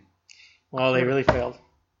 2010. Well, they really failed.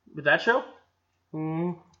 With that show?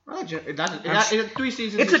 It had 3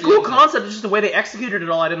 seasons. It's a 6 cool episodes. concept. It's just the way they executed it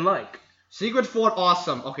all I didn't like. Secret Fort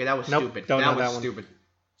Awesome. Okay, that was Nope, stupid. don't that know was that one. stupid.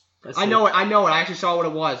 Let's I see. know it. I actually saw what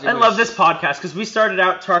it was. I love this podcast because we started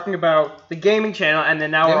out talking about the gaming channel, and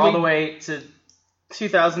then now Then we're all we- the way to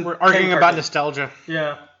 2000. We're arguing about nostalgia.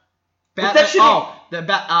 Yeah. Batman, that shit- the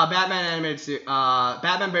Batman animated series.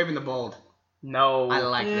 Batman Brave and the Bold. No. I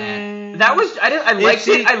like that. That was I liked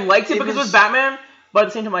see, it. I liked it it because it was- was Batman, but at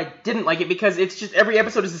the same time I didn't like it because it's just every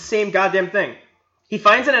episode is the same goddamn thing. He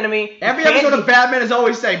finds an enemy. Every he can't- episode of Batman is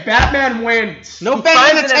always saying Batman wins. No he banging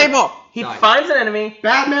finds the an enemy- table. He Nice. finds an enemy.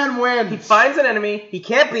 Batman wins. He finds an enemy. He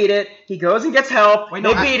can't beat it. He goes and gets help. Wait,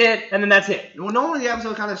 they no, beat it, and then that's it. Well, normally the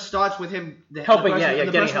episode kind of starts with him Helping, the person, yeah,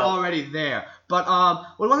 the getting person help. already there. But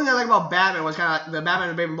one thing I like about Batman was kind of the Batman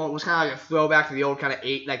and Brave and the Bold was kind of like a throwback to the old kind of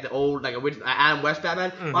original Adam West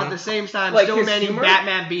Batman, but at the same time Like still his remaining humor?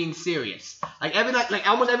 Batman being serious. Like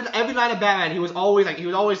almost every line of Batman, he was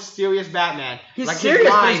always serious Batman. He's like, his serious,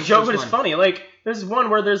 but lines his joke was is fun. funny. Like there's one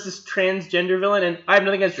where there's this transgender villain, and I have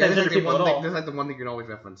nothing against Yeah, transgender that's like, people at all. that's like the one thing you can always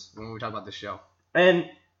reference when we talk about this show. And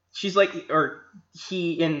she's like, or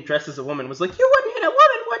he, in dressed as a woman, was like, "You wouldn't hit a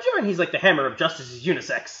woman, would you?" And he's like, "The hammer of justice is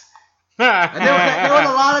unisex." And there was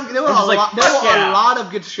a lot of I was like, fuck yeah. a lot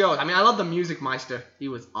of good shows. I mean, I love the Music Meister. He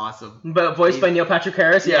was awesome. But voiced by Neil Patrick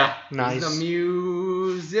Harris, yeah. Nice. He's the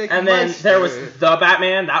Music And then Meister. there was the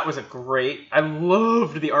Batman. That was a great. I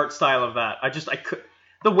loved the art style of that. I could.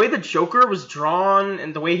 The way the Joker was drawn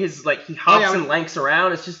and the way he hops yeah. and lanks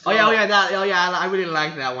around, it's just. I really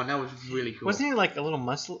liked that one. That was really cool. Wasn't he like a little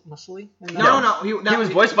muscly? No. He was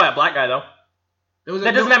voiced by a black guy though. That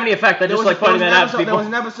That doesn't have any effect. I just like pointing that out to There people. was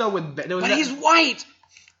an episode with. But he's white.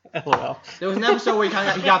 LOL. There was an episode where he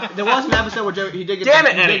got. There was an episode where he did get. Damn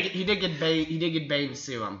it, he Eddie. did get Bane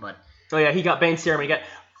serum, but. Oh yeah, he got Bane serum. He got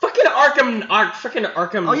fucking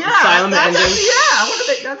Arkham Oh yeah, Asylum that's ending.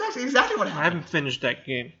 actually, yeah. That's actually exactly what I happened. haven't finished that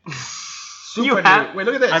game. Super You noob. have- Wait,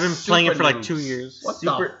 look at this. I've been playing it Super for like noobs. 2 years. What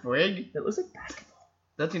Super- the frig? It looks like basketball.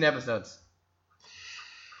 13 episodes.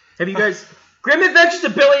 Have you guys? Grim Adventures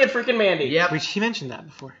of Billy and freaking Mandy. Yep. Which he mentioned that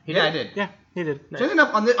before. Yeah, I did. Yeah, he did. Interesting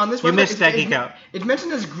enough, on this You website, missed that it's- geek out. It's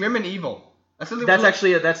mentioned as Grim and Evil. That's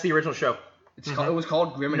That's the original show. It was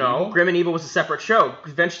called Grim and No, Evil. Grim and Evil was a separate show.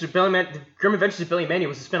 Grim Adventures of Billy and Mandy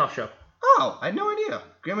was a spin-off show. Oh, I had no idea.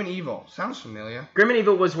 Grim and Evil sounds familiar. Grim and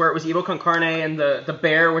Evil was where it was Evil Con Carne and the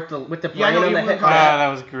bear with the brain Yeah, I know on the Evil head Con Carne. that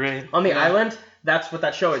was great. on the Yeah. island. That's what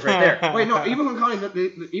that show is right there. Wait, no, Evil Concarne.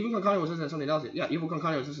 Evil Concarne was listening to something else. Yeah, Evil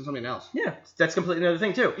Concarne was listening to something else. Yeah, that's completely another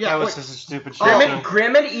thing too. Yeah, That was wait. just a stupid Oh, show.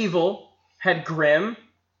 Grim and Evil had Grim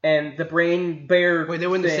and the brain bear. Wait, they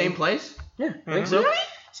were in the thing. same place? Yeah, I think so.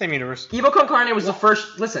 Same universe. Evil Con Carne was the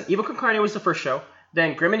first. Listen, Evil Con Carne was the first show.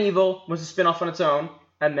 Then Grim and Evil was a spin-off on its own,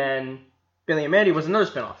 and then Billy and Mandy was another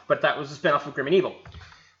spin-off. But that was a spin-off of Grim and Evil.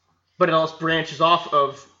 But it all branches off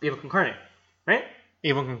of Evil Con Carne, right?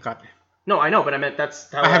 Evil Concarne. No, I know, but I meant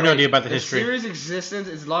that's how. I have no idea about the The history. series' existence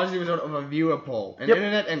is largely the result of a viewer poll. An Yep.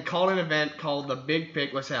 internet and call-in event called The Big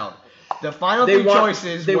Pick was held. The final They three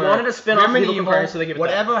choices they were wanted a spin-off Grim of and Evil Evil, Concarne, so they give it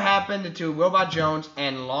Whatever Happened to Robot Jones,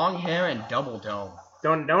 and Long Hair and Double Dome.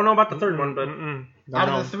 Don't know about the third one, but Out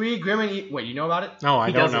of the three, Grim and Evil... Wait, you know about it? No, I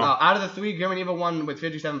He don't doesn't. know. Out of the three, Grim and Evil won with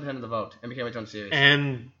 57% of the vote and became its own series.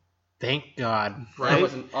 And thank God. That right?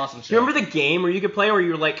 was an awesome Do show. you remember the game where you could play where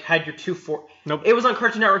you like had your two fort? Nope. It was on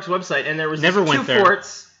Cartoon Network's website, and there was Never these went two there.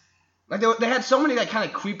 forts. Like they had so many like kind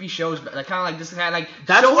of creepy shows, but like kind of like just had like.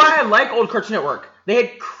 That's so why I many- like old Cartoon Network. They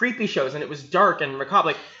had creepy shows, and it was dark and macabre.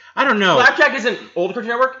 Like I don't know. Flapjack isn't old Cartoon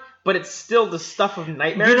Network, but it's still the stuff of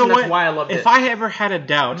nightmares, You know and that's what? why I loved If it. I ever had a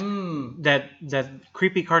doubt Mm. that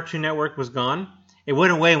creepy Cartoon Network was gone, it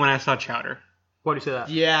went away when I saw Chowder. Why do you say that?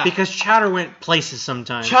 Yeah. Because Chowder went places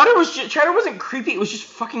sometimes. Chowder wasn't creepy. It was just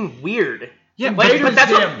fucking weird. Yeah, Like, but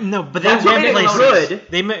that's what, No, but That's they what went made it places.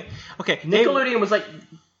 good. They made they Nickelodeon was like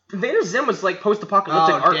Invader Zim was like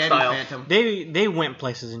post-apocalyptic art Danny style. Phantom. they went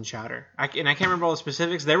places in Chowder. I can't remember all the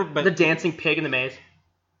specifics. They were, but The dancing pig in the maze.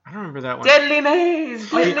 I don't remember that one. Deadly maze.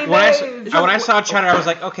 Deadly When maze. I saw Chowder, I was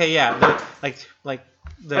like, okay, yeah,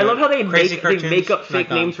 the I love how they crazy make cartoons, up not fake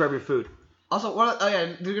gone. names for every food. Also,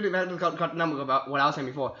 Cartoon Network about what I was saying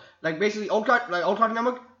before. Like basically, old Cartoon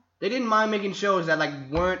Network, they didn't mind making shows that like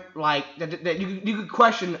weren't like that you could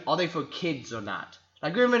question, are they for kids or not?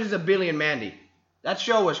 Like Grim Adventures of Billy and Mandy. That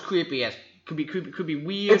show was creepy as could be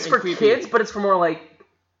weird. It's and for creepy. kids, but it's for more like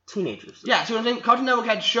teenagers. Yeah, so I'm saying Cartoon Network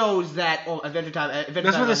had shows that Adventure Time.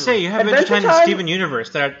 That's what they say. You have Adventure Adventure Time and Time- Steven Universe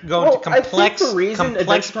that are going Well, to I think complex the reason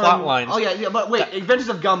Adventure Time- plot lines. Oh yeah, but wait, Adventures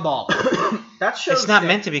of Gumball. That show. It's not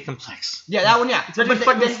meant to be complex. Yeah, that one, yeah. It's actually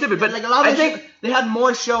fucking stupid, but like a lot of I think- they had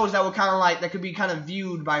more shows that were kind of like that could be kind of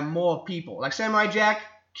viewed by more people. Like Samurai Jack,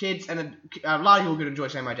 kids, and a lot of people could enjoy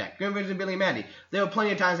Samurai Jack. Grim Adventures of Billy and Mandy. There were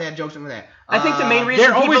plenty of times they had jokes over there. I think the main reason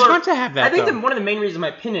They're always people are- going to have that, I think though. one of the main reasons, in my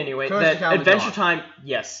opinion, anyway, Tourist that Town was Adventure gone. Time,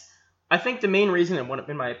 yes. I think the main reason,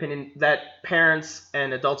 in my opinion, that parents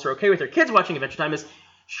and adults are okay with their kids watching Adventure Time is,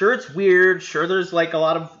 sure, it's weird. Sure, there's like a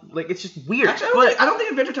lot of like it's just weird. Actually, I don't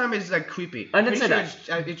think Adventure Time is like creepy. I didn't say Pretty that.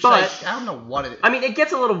 sure it's But- like, I don't know what it is. I mean, it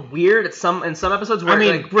gets a little weird in some episodes where I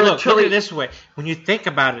mean, like, we're look truly at it this way. When you think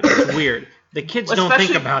about it, it's weird. The kids don't think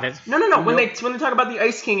Especially- about it. No. When they talk about the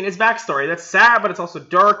Ice King and his backstory, that's sad, but it's also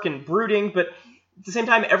dark and brooding. But at the same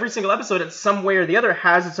time, every single episode, it's some way or the other,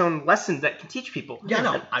 has its own lesson that can teach people. Yeah,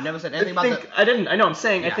 no, I never said anything about that. I know. I'm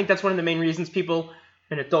saying. I Yeah. think that's one of the main reasons people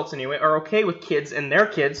and adults anyway are okay with kids and their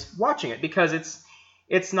kids watching it because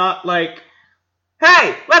it's not like,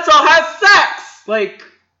 hey, let's all have sex.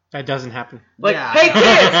 That doesn't happen. Yeah. Hey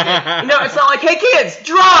kids. It's not like, hey kids,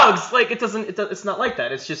 drugs. Like it's not like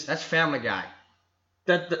that. It's just That's Family Guy.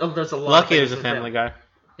 there's a lot. Lucky of there's things a with Family them. Guy.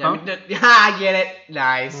 Yeah, I get it.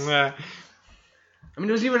 Nice. Uh, I mean,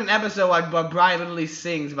 there was even an episode where Brian literally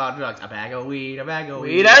sings about drugs. A bag of weed, a bag of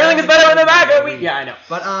weed. Weed, everything is better with a bag of weed. Yeah, I know.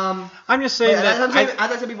 But I'm just saying as that.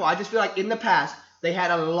 I said before, I just feel like in the past they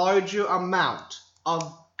had a larger amount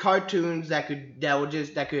of cartoons that would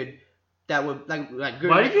like. Good.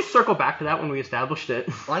 Why did you circle back to that when we established it?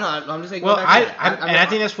 Why not? I'm just saying. Well, go back to that. I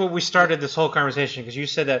think that's where we started this whole conversation because you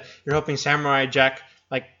said that you're hoping Samurai Jack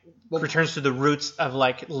returns to the roots of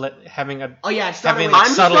having a Oh yeah, it started having with, I'm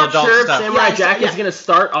just subtle not adult sure if stuff. Samurai Yeah, Jack yeah. is going to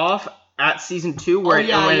start off at season 2 where Oh,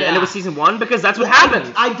 yeah, it yeah. ended with season 1 because that's what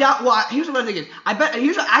happened. I doubt. Well, here's what I'm thinking. I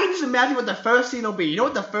can just imagine what the first scene will be. You know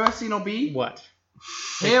what the first scene will be? What?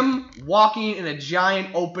 Him walking in a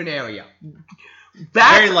giant open area.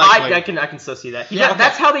 Very likely. I can so see that. Yeah, okay.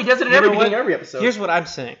 That's how he does it in You every know what? beginning of every episode. Here's what I'm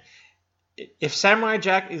saying. If Samurai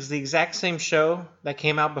Jack is the exact same show that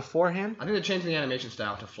came out beforehand, I think they're changing the animation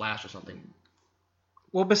style to Flash or something.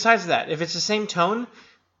 well, besides that, if it's the same tone,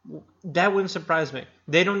 that wouldn't surprise me.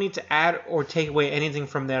 They don't need to add or take away anything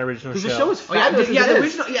from that original Because show. the show is Oh, yeah, fabulous. the as it is.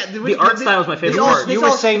 original. Yeah, The art style is my favorite part. You were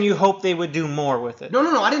saying you hope they would do more with it.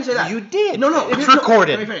 No, I didn't say that. You did. No. It's No,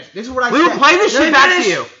 recorded. Let me finish. This is what I We said. will play this Let me shit back to finish.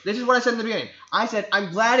 you. This is what I said in the beginning. I said,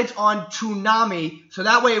 I'm glad it's on Toonami, so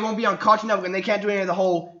that way it won't be on Cartoon Network and they can't do any of the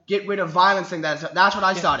whole get rid of violence thing. That's what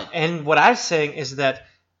I started. And what I'm saying is that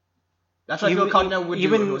That's what I feel Cartoon Network would do.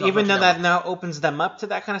 if it was on even though Cartoon that Network. now opens them up to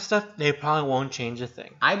that kind of stuff, they probably won't change a thing.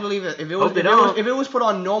 I believe that if Hope they don't. it was put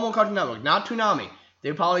on normal Cartoon Network, not Toonami,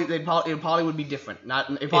 it probably would be different.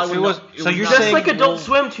 So you're Just saying- like Adult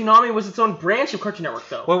Swim, Toonami was its own branch of Cartoon Network,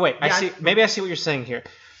 though. Wait. Yeah, I see. Maybe I see what you're saying here.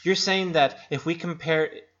 You're saying that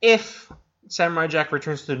if Samurai Jack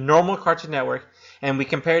returns to the normal Cartoon Network and we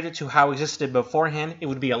compared it to how it existed beforehand, it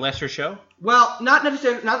would be a lesser show. Well, not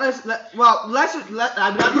necessarily. Well, lesser.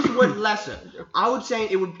 I'm not using the word lesser. I would say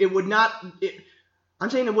it would not. I'm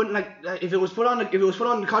saying it wouldn't if it was put on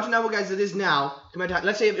the Cartoon Network as it is now.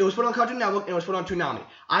 Let's say if it was put on Cartoon Network and it was put on Toonami.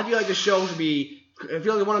 I feel like the shows would be I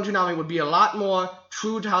feel like the one on Toonami would be a lot more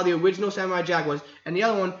true to how the original Samurai Jack was, and the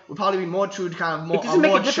other one would probably be more true to kind of more It doesn't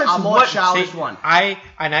make a difference more what- childish See, one. I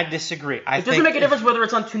disagree. It doesn't make a difference whether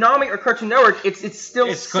it's on Toonami or Cartoon Network. It's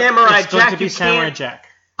still Samurai it's Jack. going to be You Samurai can't- Jack.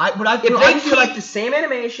 I If feel they keep like the same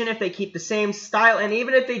animation, if they keep the same style, and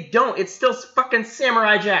even if they don't, it's still fucking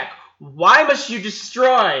Samurai Jack. Why must you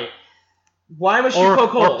destroy? Why must you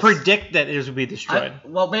poke Or holes? predict that it will be destroyed.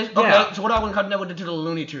 okay, Yeah. so what about when Cartoon Network did the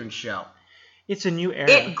Looney Tunes show? It's a new era.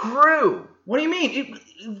 It grew. What do you mean?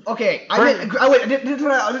 Wait. Let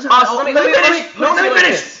me finish. No, let me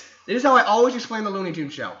finish. This is how I always explain the Looney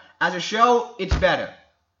Tunes show. As a show, it's better.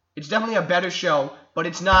 It's definitely a better show, but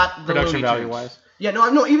it's not the Production Looney value Tunes. wise. Yeah,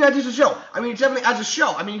 no, even as a show. I mean, it's definitely as a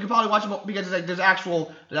show. I mean, you can probably watch it because there's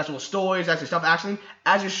actual stories, actual stuff actually.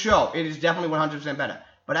 As a show, it is definitely 100% better.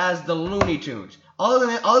 But as the Looney Tunes, other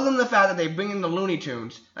than the fact that they bring in the Looney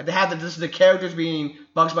Tunes, like they have the characters being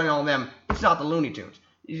Bugs Bunny and all of them, it's not the Looney Tunes.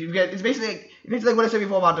 It's basically what I said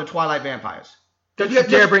before about the Twilight vampires. Don't you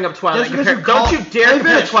dare bring up Twilight. Don't you dare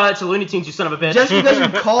compare Twilight to Looney Tunes, you son of a bitch. Just because you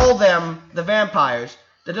call them the vampires,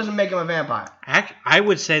 that doesn't make them a vampire. I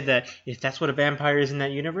would say that if that's what a vampire is in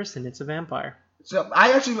that universe, then it's a vampire. So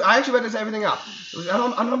I actually read this everything up.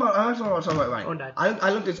 I'm actually not talking about Oh, right. no.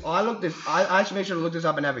 I actually made sure to look this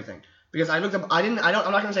up and everything because I looked up. I'm not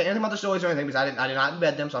going to say anything about the stories or anything because I did not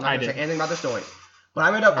read them, so I'm not going to say anything about the stories. But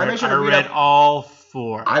I read up. I made sure to read up. all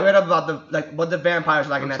 4. I read up about what the vampires are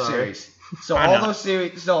like in that sorry. series. So I all know. those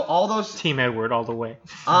series. So all those. Team Edward all the way.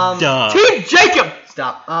 Duh. Team Jacob!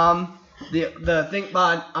 Stop. The thing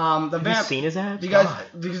about the Have you vamp. seen his ads? Because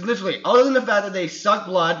literally, other than the fact that they suck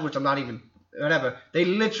blood, which I'm not even whatever, they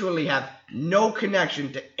literally have no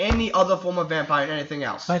connection to any other form of vampire and anything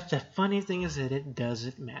else. But the funny thing is that it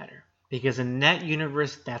doesn't matter. Because in that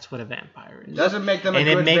universe, that's what a vampire is. Doesn't make them a And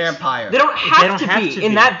it good makes- vampire. They don't have don't to have be. to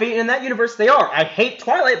In be. that universe, they are. I hate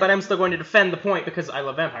Twilight, but I'm still going to defend the point because I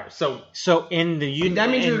love vampires. So So in the That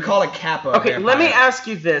means you could call a Kappa a okay, vampire. let me ask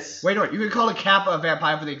you this. Wait, you could call a Kappa a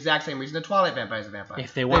vampire for the exact same reason the Twilight vampire is a vampire.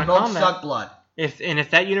 If they wanna both call 'em that. suck blood. if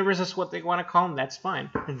that universe is what they want to call them, that's fine.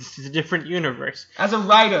 This is a different universe. As a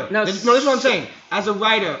writer, No, this is what I'm saying. As a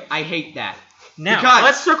writer, I hate that. Now, Because,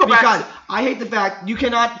 let's circle back because to- I hate the fact you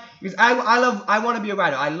cannot. Because I want to be a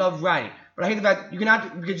writer. I love writing, but I hate the fact you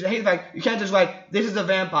cannot. Because I hate the fact you can't just write this is a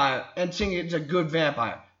vampire and think it's a good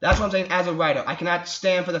vampire. That's what I'm saying. As a writer, I cannot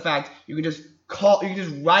stand for the fact you can just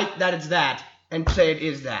write that it's that and say it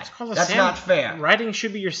is that. That's not fair. Writing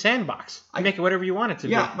should be your sandbox. You make it whatever you want it to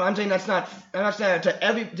be. Yeah, but I'm saying that's not. I'm not saying to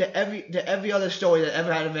every other story that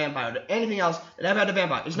ever had a vampire, to anything else that ever had a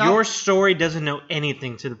vampire. It's not. Your story doesn't know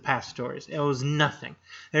anything to the past stories. It owes nothing.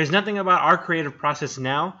 There's nothing about our creative process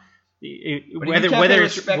now. but if you Whether can't pay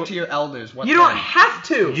it's respect to your elders. What You don't then? have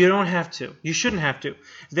to. you don't have to. You shouldn't have to.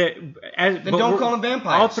 Then don't call them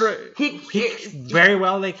vampires. Very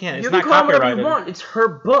well they can. It's You not can call them whatever copyrighted. you want. It's her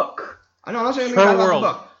book. I know. I'm not saying Her anything about world. the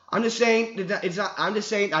book. I'm just saying that it's not. I'm just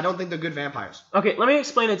saying I don't think they're good vampires. Okay, let me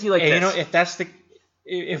explain it to you like And this. you know, if that's the,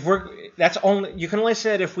 if we're, that's only, you can only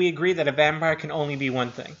say that if we agree that a vampire can only be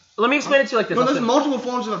one thing, Let me explain it to you like this. No, there's Austin. multiple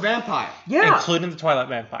forms of a vampire. Yeah. including the Twilight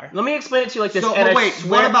vampire. Let me explain it to you like this. So, and but I wait,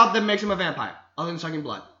 swear- what about that makes him a vampire other than sucking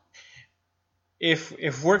blood?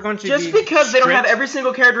 If we're going to Just be because they don't have strict- every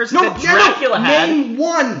single characteristic that Dracula had. Name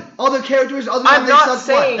one other characteristic other than I'm they not suck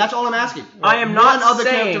saying- blood. That's all I'm asking. I am One not other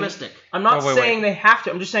saying. characteristic. I'm not Oh, wait, saying wait. they have to.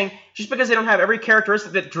 I'm just saying just because they don't have every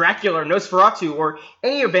characteristic that Dracula or Nosferatu or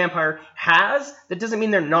any vampire has, that doesn't mean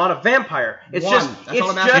they're not a vampire. It's One. just. That's It's all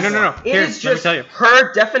I'm just. asking No. It Here, is let me just tell you.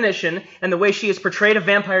 her definition and the way she has portrayed a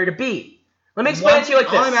vampire to be. Let me explain it to you like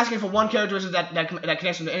this. All I'm asking for one characteristic that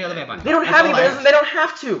connects him to any other vampire. They don't That's have all any. I'm asking. They don't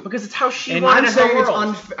have to because it's how she And wanted I'm in her saying it's world.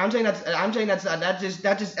 unfair. I'm saying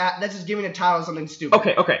that's just giving a title of something stupid.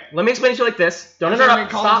 Okay. Let me explain it to you like this. Don't I'm saying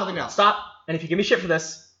interrupt. call it something else. Stop. And if you give me shit for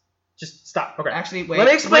this, just stop. Okay. Actually, wait. Let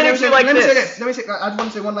me explain it to you like let me say this. Let me say. I just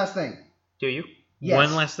want to say one last thing. Do you? Yes.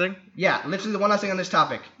 One last thing. Yeah, literally the one last thing on this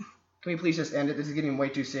topic. Can we please just end it? This is getting way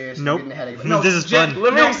too serious. I'm Nope. getting a headache. This is fun.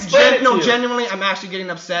 Let me explain it to you. Genuinely, I'm actually getting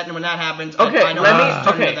upset, and when that happens, Okay, I know let me- I'm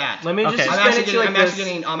turning okay, to that. let me just Okay. explain it to you like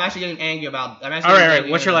this. I'm actually getting angry about. I'm All actually right, getting all angry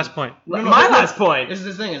right. What's your about- last point? No, My no, last point. This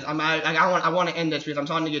is the thing is, I want to end this because I'm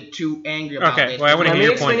starting to get too angry about Okay, this. well, I wanna Let hear me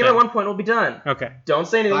your explain point to you then. at one point. We'll be done. Okay. Don't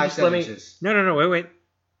say anything. 5 Just let me. sentences. No. Wait.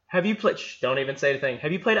 Have you played? Shh, don't even say anything.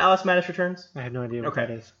 Have you played Alice Madness Returns? I have no idea what Okay.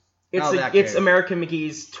 that is. It's Oh, that it's character. American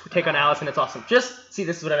McGee's take on Alice, and it's awesome. Just see,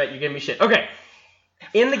 this is what I meant. You're giving me shit. Okay.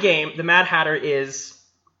 In the game, the Mad Hatter is.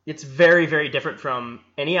 It's very, very different from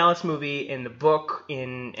any Alice movie, in the book,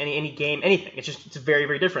 in any game, anything. It's very,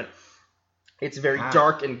 very different. It's very Wow.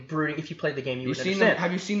 dark and brooding. If you played the game, you would understand.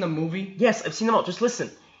 Have you seen the movie? Yes, I've seen them all. Just listen.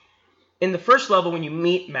 in the first level, when you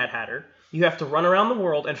meet Mad Hatter, you have to run around the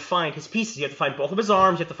world and find his pieces. You have to find both of his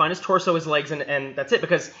arms, you have to find his torso, his legs, and that's it,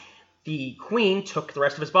 because the Queen took the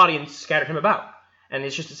rest of his body and scattered him about. And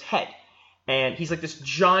it's just his head. And he's like this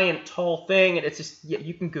giant, tall thing, and it's just, yeah,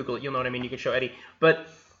 you can Google it, you'll know what I mean, you can show Eddie. But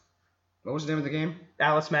What was the name of the game?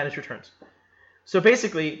 Alice Madness Returns. So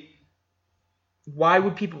basically, whoever,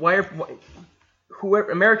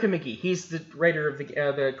 American McGee, he's the writer of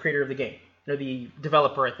the creator of the game. Or the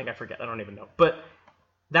developer, I think, I forget, I don't even know. But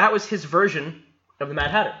that was his version of the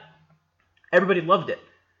Mad Hatter. Everybody loved it.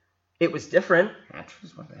 It was different.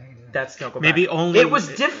 That's no go back. Maybe only it was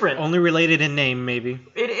different. Only related in name, maybe.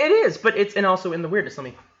 It is, but it's and also in the weirdness. Let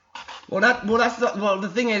me.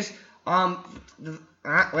 The thing is,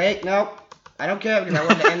 wait, no, I don't care because I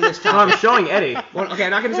want to end this topic. No, I'm showing Eddie. Well, okay,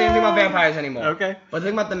 I'm not gonna say anything about vampires anymore. Okay. But the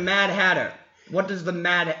thing about the Mad Hatter, what does the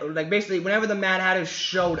basically whenever the Mad Hatter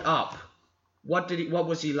showed up, what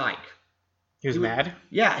was he like? He was mad?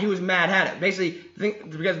 Yeah, he was Mad Hatter. Basically,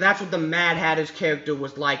 because that's what the Mad Hatter's character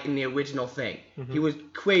was like in the original thing. Mm-hmm. He was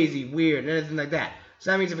crazy, weird, and everything like that.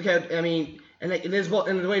 So that means if a character, and there's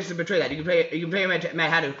the ways to portray that. You can play a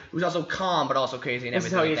Mad Hatter who's also calm but also crazy and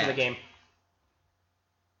everything like that. This is how he is in the game.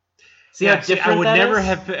 See how different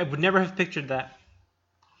I would never have pictured that.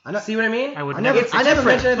 See what I mean? I never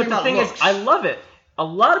mentioned anything but the about thing looks. is, I love it. A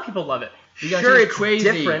lot of people love it. Sure, it's crazy,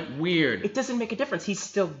 different. Weird. It doesn't make a difference. He's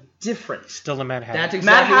still different. Still a Mad Hatter. That's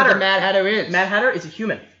exactly what the Mad Hatter is. Mad Hatter is a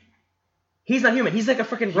human. He's not human. He's like a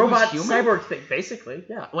freaking robot cyborg thing, basically.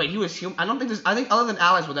 Yeah. Wait, he was human? I don't think this. I think other than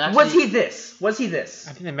Alice was actually. Was he this?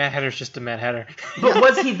 I think the Mad Hatter's just a Mad Hatter. But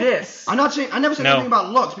was he this? I'm not saying. I never said anything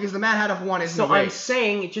about looks because the Mad Hatter for one isn't. So I'm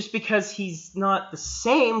saying just because he's not the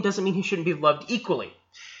same doesn't mean he shouldn't be loved equally.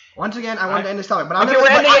 Once again, I wanted to end this topic, but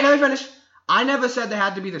I never finished. I never said they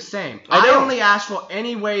had to be the same. I only asked for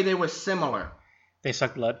any way they were similar. They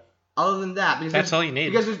suck blood. Other than that, because that's all you need.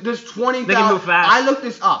 Because there's 20,000. They can move fast. I looked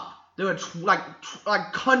this up. There are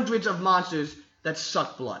like hundreds of monsters that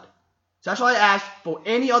suck blood. So that's why I asked for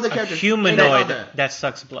any other character. A humanoid that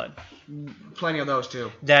sucks blood. Plenty of those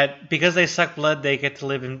too. That because they suck blood, they get to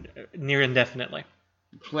live near indefinitely.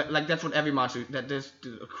 Like that's what every monster that there's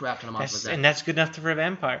a crap ton of monsters like that. And that's good enough for a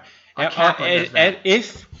vampire. That.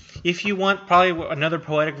 If you want probably another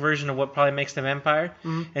poetic version of what probably makes the vampire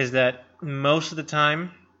is that most of the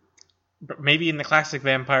time, maybe in the classic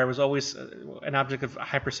vampire, was always an object of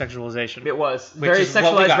hypersexualization. It was very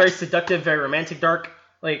sexualized, very seductive, very romantic, dark.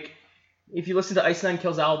 Like if you listen to Ice Nine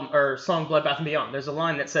Kills album or song Bloodbath and Beyond, there's a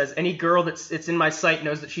line that says, "Any girl that's in my sight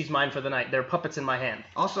knows that she's mine for the night. They're puppets in my hand."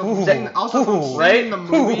 Also, seeing the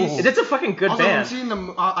movies, it's a fucking good band.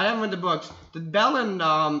 I haven't read the books. Did Belle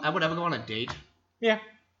and Edward ever go on a date? Yeah.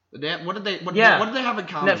 What did they have in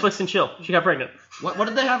common? Netflix and chill. She got pregnant. What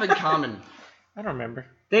did they have in common? I don't remember.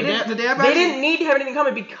 They didn't need to have anything in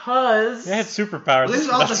common because they had superpowers. This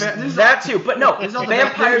is that too, but no,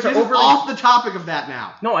 vampires are overly off the topic of that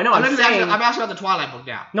now. No, I know. I'm asking about the Twilight book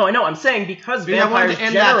now. No, I know. I'm saying because vampires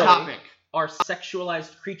generally are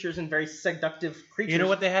sexualized creatures and very seductive creatures. You know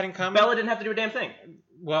what they had in common? Bella didn't have to do a damn thing.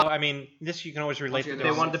 Well, I mean, this you can always relate to.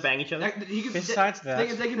 They wanted to bang each other. Besides that,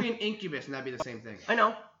 they could be an incubus and that'd be the same thing. I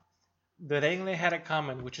know. The thing they had in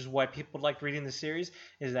common, which is why people liked reading the series,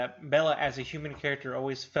 is that Bella, as a human character,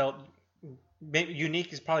 always felt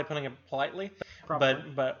unique. Is probably putting it politely,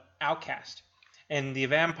 but outcast. And the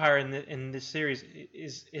vampire in this series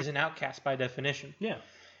is an outcast by definition. Yeah.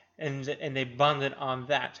 And they bonded on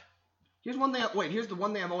that. Here's the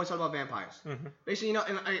one thing I've always thought about vampires. Mm-hmm. Basically,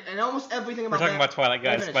 and almost everything about. We're talking about Twilight,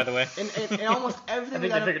 guys, by the way. And almost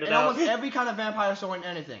everything. Almost every kind of vampire story and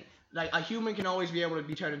anything. Like, a human can always be able to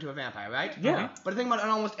be turned into a vampire, right? Yeah. Mm-hmm. But the thing about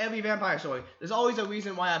almost every vampire story, there's always a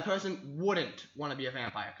reason why a person wouldn't want to be a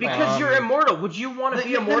vampire. Because you're immortal. Would you want to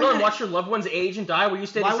be immortal and watch your loved ones age and die? Will you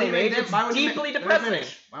stay the same age? It's deeply depressing.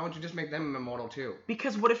 Why won't you just make them immortal too?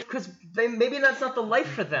 Because maybe that's not the life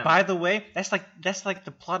for them. By the way, that's like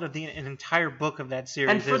the plot of an entire book of that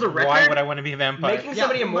series. And for the record, why would I want to be a vampire? Making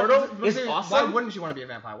somebody immortal is awesome. Why wouldn't you want to be a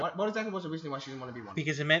vampire? What exactly was the reason why she didn't want to be one?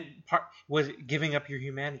 Because it meant was giving up your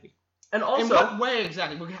humanity. And also, in what way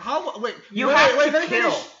exactly? Wait, you have to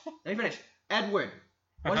kill. Let me finish. Edward,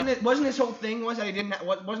 wasn't his whole thing was that he didn't?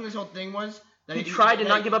 Wasn't his whole thing was that he tried to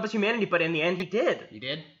not give up his humanity, but in the end he did. He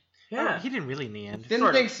did. Yeah. He didn't really in the end.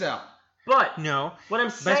 Didn't think so. But no, what I'm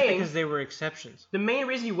saying, that's because they were exceptions. The main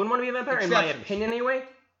reason you wouldn't want to be a vampire, in my opinion, anyway.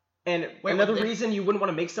 And another reason you wouldn't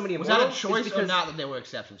want to make somebody immortal. Was that a choice or not that they were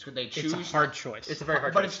exceptions? Could they choose? It's a hard choice. It's a very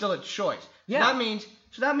hard choice. But it's still a choice. Yeah.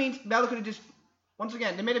 So that means Bella could have just. Once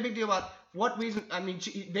again, they made a big deal about what reason. I mean,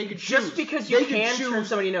 they could choose. Just because you can turn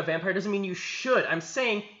somebody into a vampire doesn't mean you should. I'm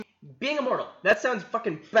saying being immortal. That sounds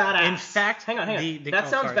fucking badass. In fact, hang on. That oh,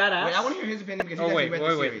 sounds sorry. badass. Wait, I want to hear his opinion because he's Oh, actually wait,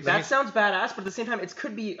 read the wait. series. That sounds badass, but at the same time, it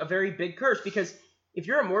could be a very big curse because if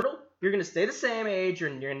you're immortal, you're going to stay the same age,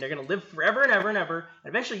 and they're going to live forever and ever and ever, and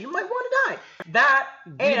eventually you might want to die. That,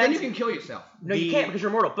 and... Then you can kill yourself. No, you can't because you're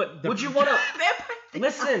immortal, but would you want to...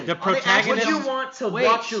 Listen, The would protagonist... you want to Wait,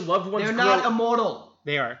 watch your loved ones They're grow... not immortal.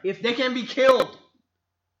 They are. If They can be killed.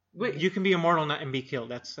 Wait, You can be immortal and be killed.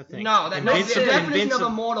 That's the thing. No, the Invincible- definition of invincible-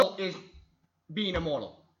 immortal is being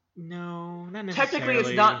immortal. No, not necessarily. technically,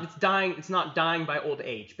 it's not. It's dying. It's not dying by old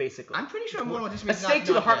age, basically. I'm pretty sure immortal just A means stake to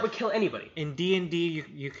the not heart dead. would kill anybody. In D&D, you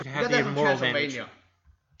could You have got the that from immortal advantage. Transylvania.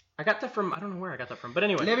 I got that from. I don't know where I got that from, but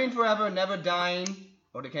anyway. Living forever, never dying,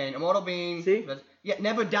 or decaying. Immortal being. See? Yeah,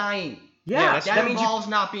 never dying. Yeah, that's- that means you. involves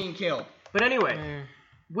not being killed. But anyway,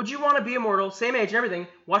 would you want to be immortal, same age and everything,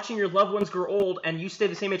 watching your loved ones grow old and you stay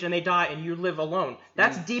the same age and they die and you live alone?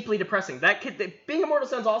 That's deeply depressing. Being immortal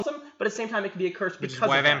sounds awesome, but at the same time, it can be a curse Which because is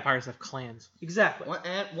why of that. vampires have clans. Exactly.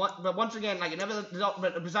 But once again, like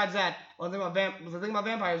but besides that, the thing about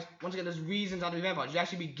vampires, once again, there's reasons not to be vampires. You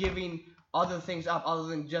actually be giving other things up other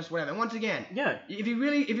than just whatever. And once again, Yeah. if you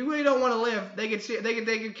really don't want to live, they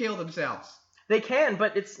could kill themselves. They can,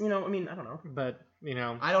 but it's, I mean, I don't know. But,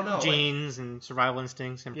 I don't know. genes and survival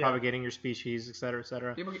instincts and Yeah. propagating your species, etc.,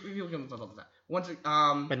 etc. People kill themselves all the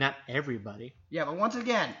time. But not everybody. Yeah, but once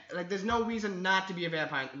again, like there's no reason not to be a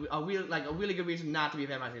vampire. A really good reason not to be a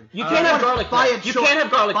vampire. You can't have garlic by bread. a You choice. can't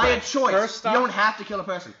have garlic by bread. a choice. First you off- don't have to kill a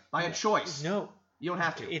person by a choice. No. You don't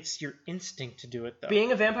have to. It's your instinct to do it, though.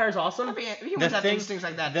 Being a vampire is awesome. Humans have instincts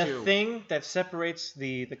like that too. The thing that separates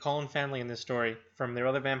the Cullen family in this story from their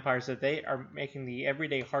other vampires is that they are making the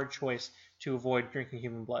everyday hard choice to avoid drinking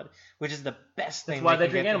human blood, which is the best thing That's why they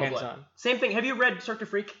can drink get their animal hands blood. on. Same thing. Have you read Cirque du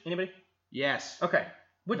Freak? Anybody? Yes. Okay.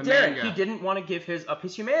 With The Darren, manga. he didn't want to give up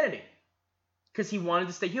his humanity. Because he wanted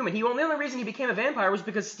to stay human. The only reason he became a vampire was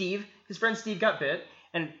because his friend Steve got bit,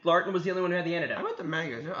 and Larton was the only one who had the I antidote. read the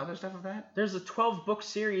manga. Is there other stuff of that? There's a 12-book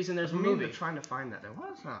series and there's a I'm movie. trying to find that.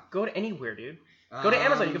 What is that? Go to anywhere, dude. Go to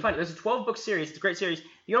Amazon, you can find it. There's a 12-book series. It's a great series.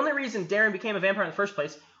 The only reason Darren became a vampire in the first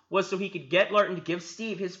place was so he could get Larton to give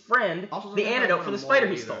Steve, his friend, Also, the vampires antidote weren't for the immortal spider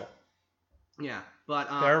he either. stole. Yeah, but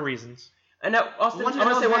There are reasons. And now, Austin, once I'm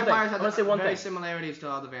going to say one thing. vampires I'm have going to say one very thing. similarities to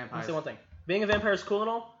other I'm going vampires. to say one thing. Being a vampire is cool and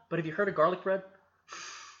all, but have you heard of garlic bread?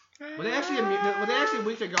 Were they actually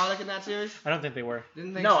weak to garlic in that series? I don't think they were.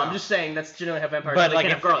 Didn't think No, so. I'm just saying that's generally how vampires But they like,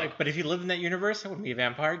 can't have garlic. but if you lived in that universe, I wouldn't be a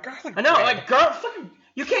vampire. Garlic. I know, bread. like fucking,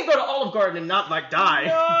 you can't go to Olive Garden and not like die.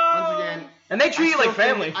 Once again, And they treat you like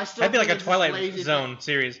family. That'd be like a Twilight Zone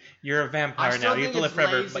series. You're a I vampire still now. You have think to live it's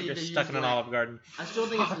forever, lazy but you're to stuck use in an like- Olive Garden. I still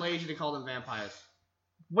think it's lazy to call them vampires.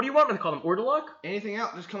 What do you want me to call them? Ortolok? Anything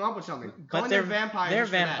else? Just come up with something. But Calling they're them vampires. They're is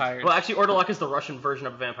for that. vampires. Well, actually, Ortolok is the Russian version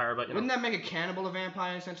of a vampire, but you know. Wouldn't that make a cannibal a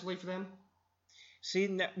vampire essentially for them? See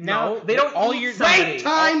now No, they don't all eat your somebody. Wait,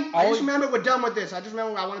 time! all- I just remember we're done with this. I just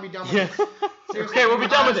remember I want to be done with this. Seriously, Okay, we'll be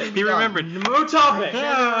done with honestly it. be He done. remembered. New topic. I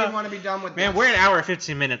genuinely want to be done with Man, this. we're an hour and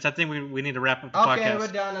 15 minutes. I think we need to wrap up the Okay, podcast. we're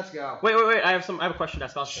done. Let's go. Wait. I have a question to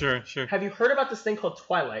ask Austin. Sure. Have you heard about this thing called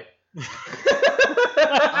Twilight?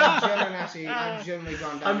 I've genuinely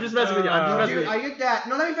gone down. I'm just messing with you. I'm just messing with Dude, you. I get that.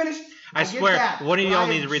 No, let me finish. I get swear, that, one of but y'all I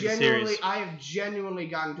need have to read the genuinely- series. I have genuinely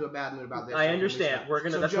gotten to a bad mood about this. I so understand. please We're stop.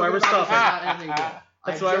 gonna- So that's why we're joking about this is stopping. not anything good.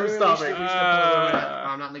 That's I why we're genuinely stopping. reached the point where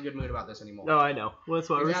I'm not in a good mood about this anymore. No, I know. Well, that's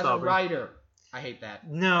why we're Because as a stopping. writer, I hate that.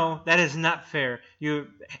 No, that is not fair.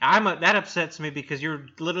 That upsets me because you're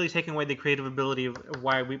literally taking away the creative ability of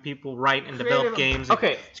why people write and develop Creative- games. And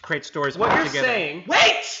Okay. create stories. What put you're together. saying?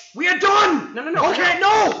 Wait! We are done! No. Okay,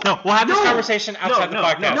 no! No, we'll have this No! conversation outside the No,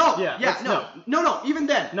 podcast. No, Yeah, no, even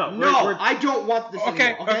then. No, no, we're- I don't want this Okay,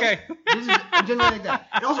 anymore, okay. This is genuinely like that.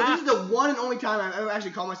 And also, this is the one and only time I've ever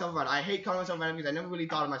actually called myself a writer. I hate calling myself a writer because I never really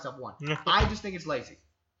thought of myself one. I just think it's lazy.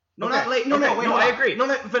 No, Okay. not late. No, Okay. wait. No, hold I on. agree.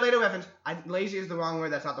 No, for later reference, lazy is the wrong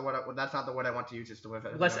word. That's not the word. That's not the word I want to use. It's the word.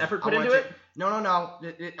 Less effort I put wanna into cha- it? No.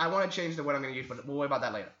 I want to change the word I'm going to use, but we'll worry about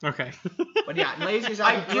that later. Okay. But yeah, lazy is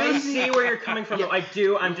I not. do lazy, see where you're coming from. Yeah. Though. I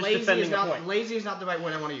do. I'm just lazy defending is the not. point. Lazy is not the right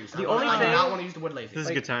word I want to use. The I only do thing- not want to use the word lazy. This is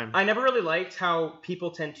a good time. I never really liked how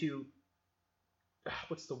people tend to.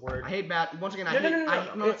 What's the word? I hate bad. Once again, No,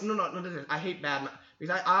 it's- I hate bad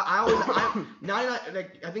because I always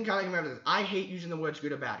I think Kyle can remember this. I hate using the words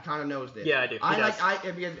good or bad. Kyle knows this. Yeah, I do. He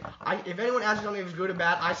does. If anyone asks me if it's good or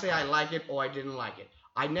bad, I say I like it or I didn't like it.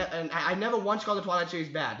 I never once called the Twilight series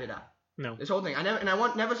bad, did I? No. This whole thing. I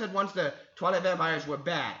never said once the Twilight vampires were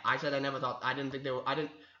bad. I said I didn't think they were.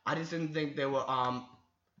 I just didn't think they were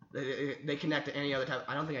they connect to any other type.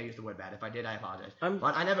 I don't think I used the word bad. If I did, I apologize.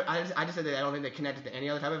 But I just said that I don't think they connected to any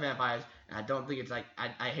other type of vampires, and I don't think it's like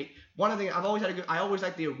I hate one of the things I've always had I always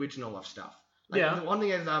like the original of stuff. Like, Yeah. The one thing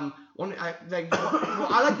is I like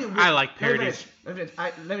the I like parodies. Let me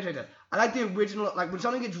tell you that. I like the original. Like when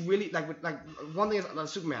something gets really like one thing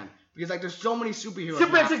is Superman, because like there's so many superheroes.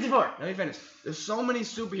 Superman now. 64. Let me finish. There's so many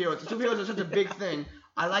superheroes. The superheroes are such a big thing.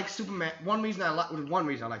 I like Superman. One reason I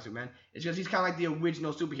like Superman is because he's kind of like the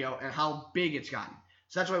original superhero and how big it's gotten.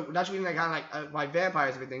 So that's the reason I kind of like why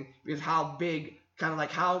vampires and everything, because how big, kind of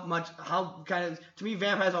like how kind of, to me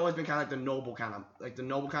vampires always been kind of like the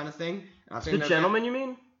noble kind of thing. And I'm saying The gentleman, you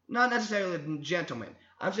mean? not necessarily the gentleman.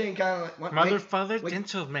 I'm saying kind of like Mother, father,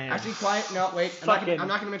 gentleman. Actually, quiet. No, wait. I'm Fucking-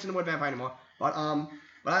 not gonna mention the word vampire anymore. But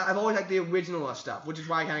I've always liked the original of stuff, which is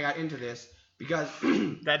why I kind of got into this, because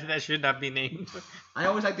That should not be named. I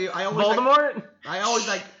always Voldemort? I always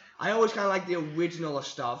kind of like the original of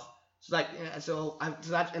stuff. So like,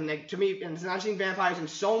 to me, and I've seen vampires in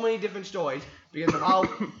so many different stories because of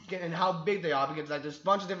how big they are. Because like there's a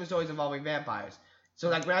bunch of different stories involving vampires. So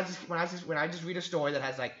like when I just read a story that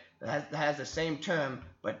has the same term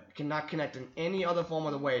but cannot connect in any other form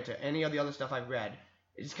of the way to any of the other stuff I've read,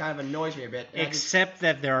 it just kind of annoys me a bit. And Except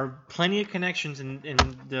that there are plenty of connections in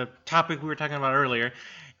the topic we were talking about earlier,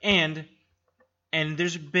 and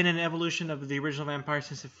there's been an evolution of the original vampire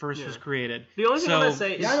since it first was created. The only thing I'm gonna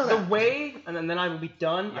say is Yeah, I know the that. way, and then I will be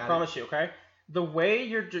done. Yeah, I promise you. Okay. The way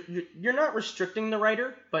you're not restricting the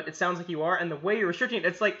writer, but it sounds like you are, and the way you're restricting it,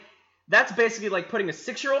 it's like that's basically like putting a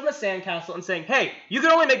 6-year-old in a sandcastle and saying, "Hey, you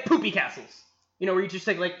can only make poopy castles." You know, where you just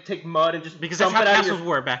take mud and just Because that's dump how it out of castles your...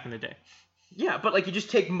 were back in the day. Yeah, but like you just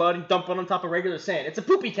take mud and dump it on top of regular sand. It's a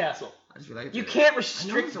poopy castle. I just feel like You can't I know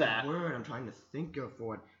restrict it's that. a word I'm trying to think of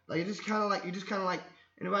for it. Like you just kind of like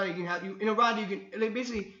in a writer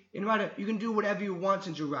you can do whatever you want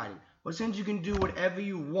since you're writing. But since you can do whatever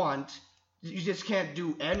you want, you just can't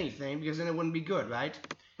do anything because then it wouldn't be good, right?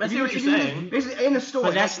 I see what If you're you- saying. Basically, in a story.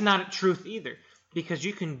 But that's not truth either. Because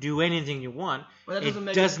you can do anything you want. But that doesn't It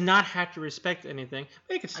make does it- not have to respect anything.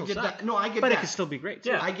 But it can I still get suck. that. No, I get But that. it can still be great.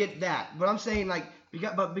 Yeah. I get that. But I'm saying like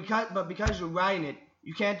because you're writing it,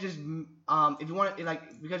 you can't just if you want it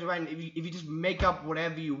like because you're writing if you just make up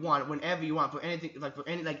whatever you want whenever you want for anything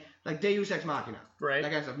like Deus Ex Machina. Right.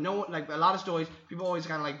 Like I said, no like a lot of stories people always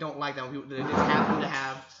kind of like don't like that when people they just happen to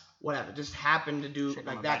have whatever just happen to do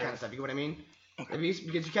like that kind of stuff. You know what I mean?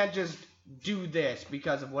 Because you can't just do this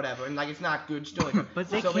because of whatever and like it's not good story. But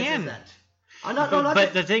they so can. That. I'm not. No, not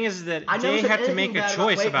But the thing is that I never they said have to anything make a bad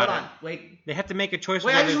choice wait, about hold it. on. Wait. They have to make a choice.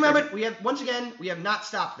 Wait, I just whether- remembered. We have not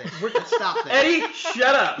stopped this. Let's stop this. Eddie,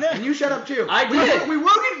 shut up. And you shut up too. I did. We were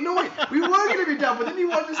gonna be done, but then you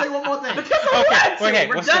wanted to say one more thing. Okay,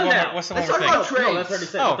 We're what's done the one now. more, what's the Let's one talk more about thing? trains. No, that's already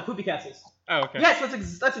said. Oh. The poopy castles. Oh, okay. Yes,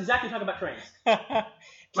 let's exactly talk about trains. Planes,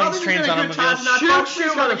 Well, this trains, has been a good time automobiles. not Shoot, talk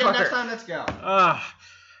shoot, about it again. motherfucker. Next time, let's go.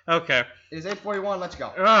 Okay. It is 8:41. Let's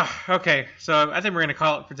go. Okay. So I think we're gonna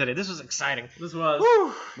call it for today. This was exciting. This was.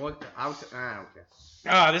 Well, okay.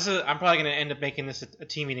 I'm probably gonna end up making this a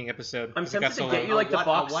team meeting episode. I'm because it got tempted so to get long. you like the What?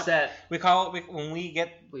 box What? set. We call it when we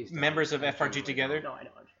get Please don't. members of I'm FRG sure together. No, I know.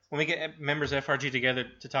 When we get members of FRG together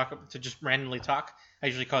to just randomly talk, I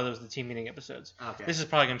usually call those the team meeting episodes. Okay. This is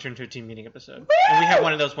probably going to turn into a team meeting episode. And we have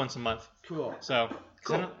one of those once a month. Cool. So,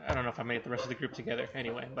 'cause I don't know if I made the rest of the group together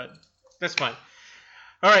anyway, but that's fine.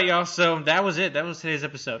 All right, y'all. So that was it. That was today's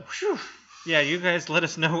episode. Whew. Yeah, you guys let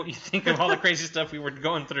us know what you think of all the crazy stuff we were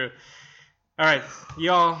going through. All right,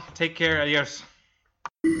 y'all. Take care. Adios.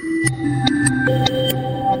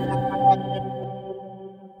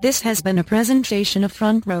 This has been a presentation of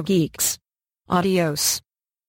Front Row Geeks. Adios.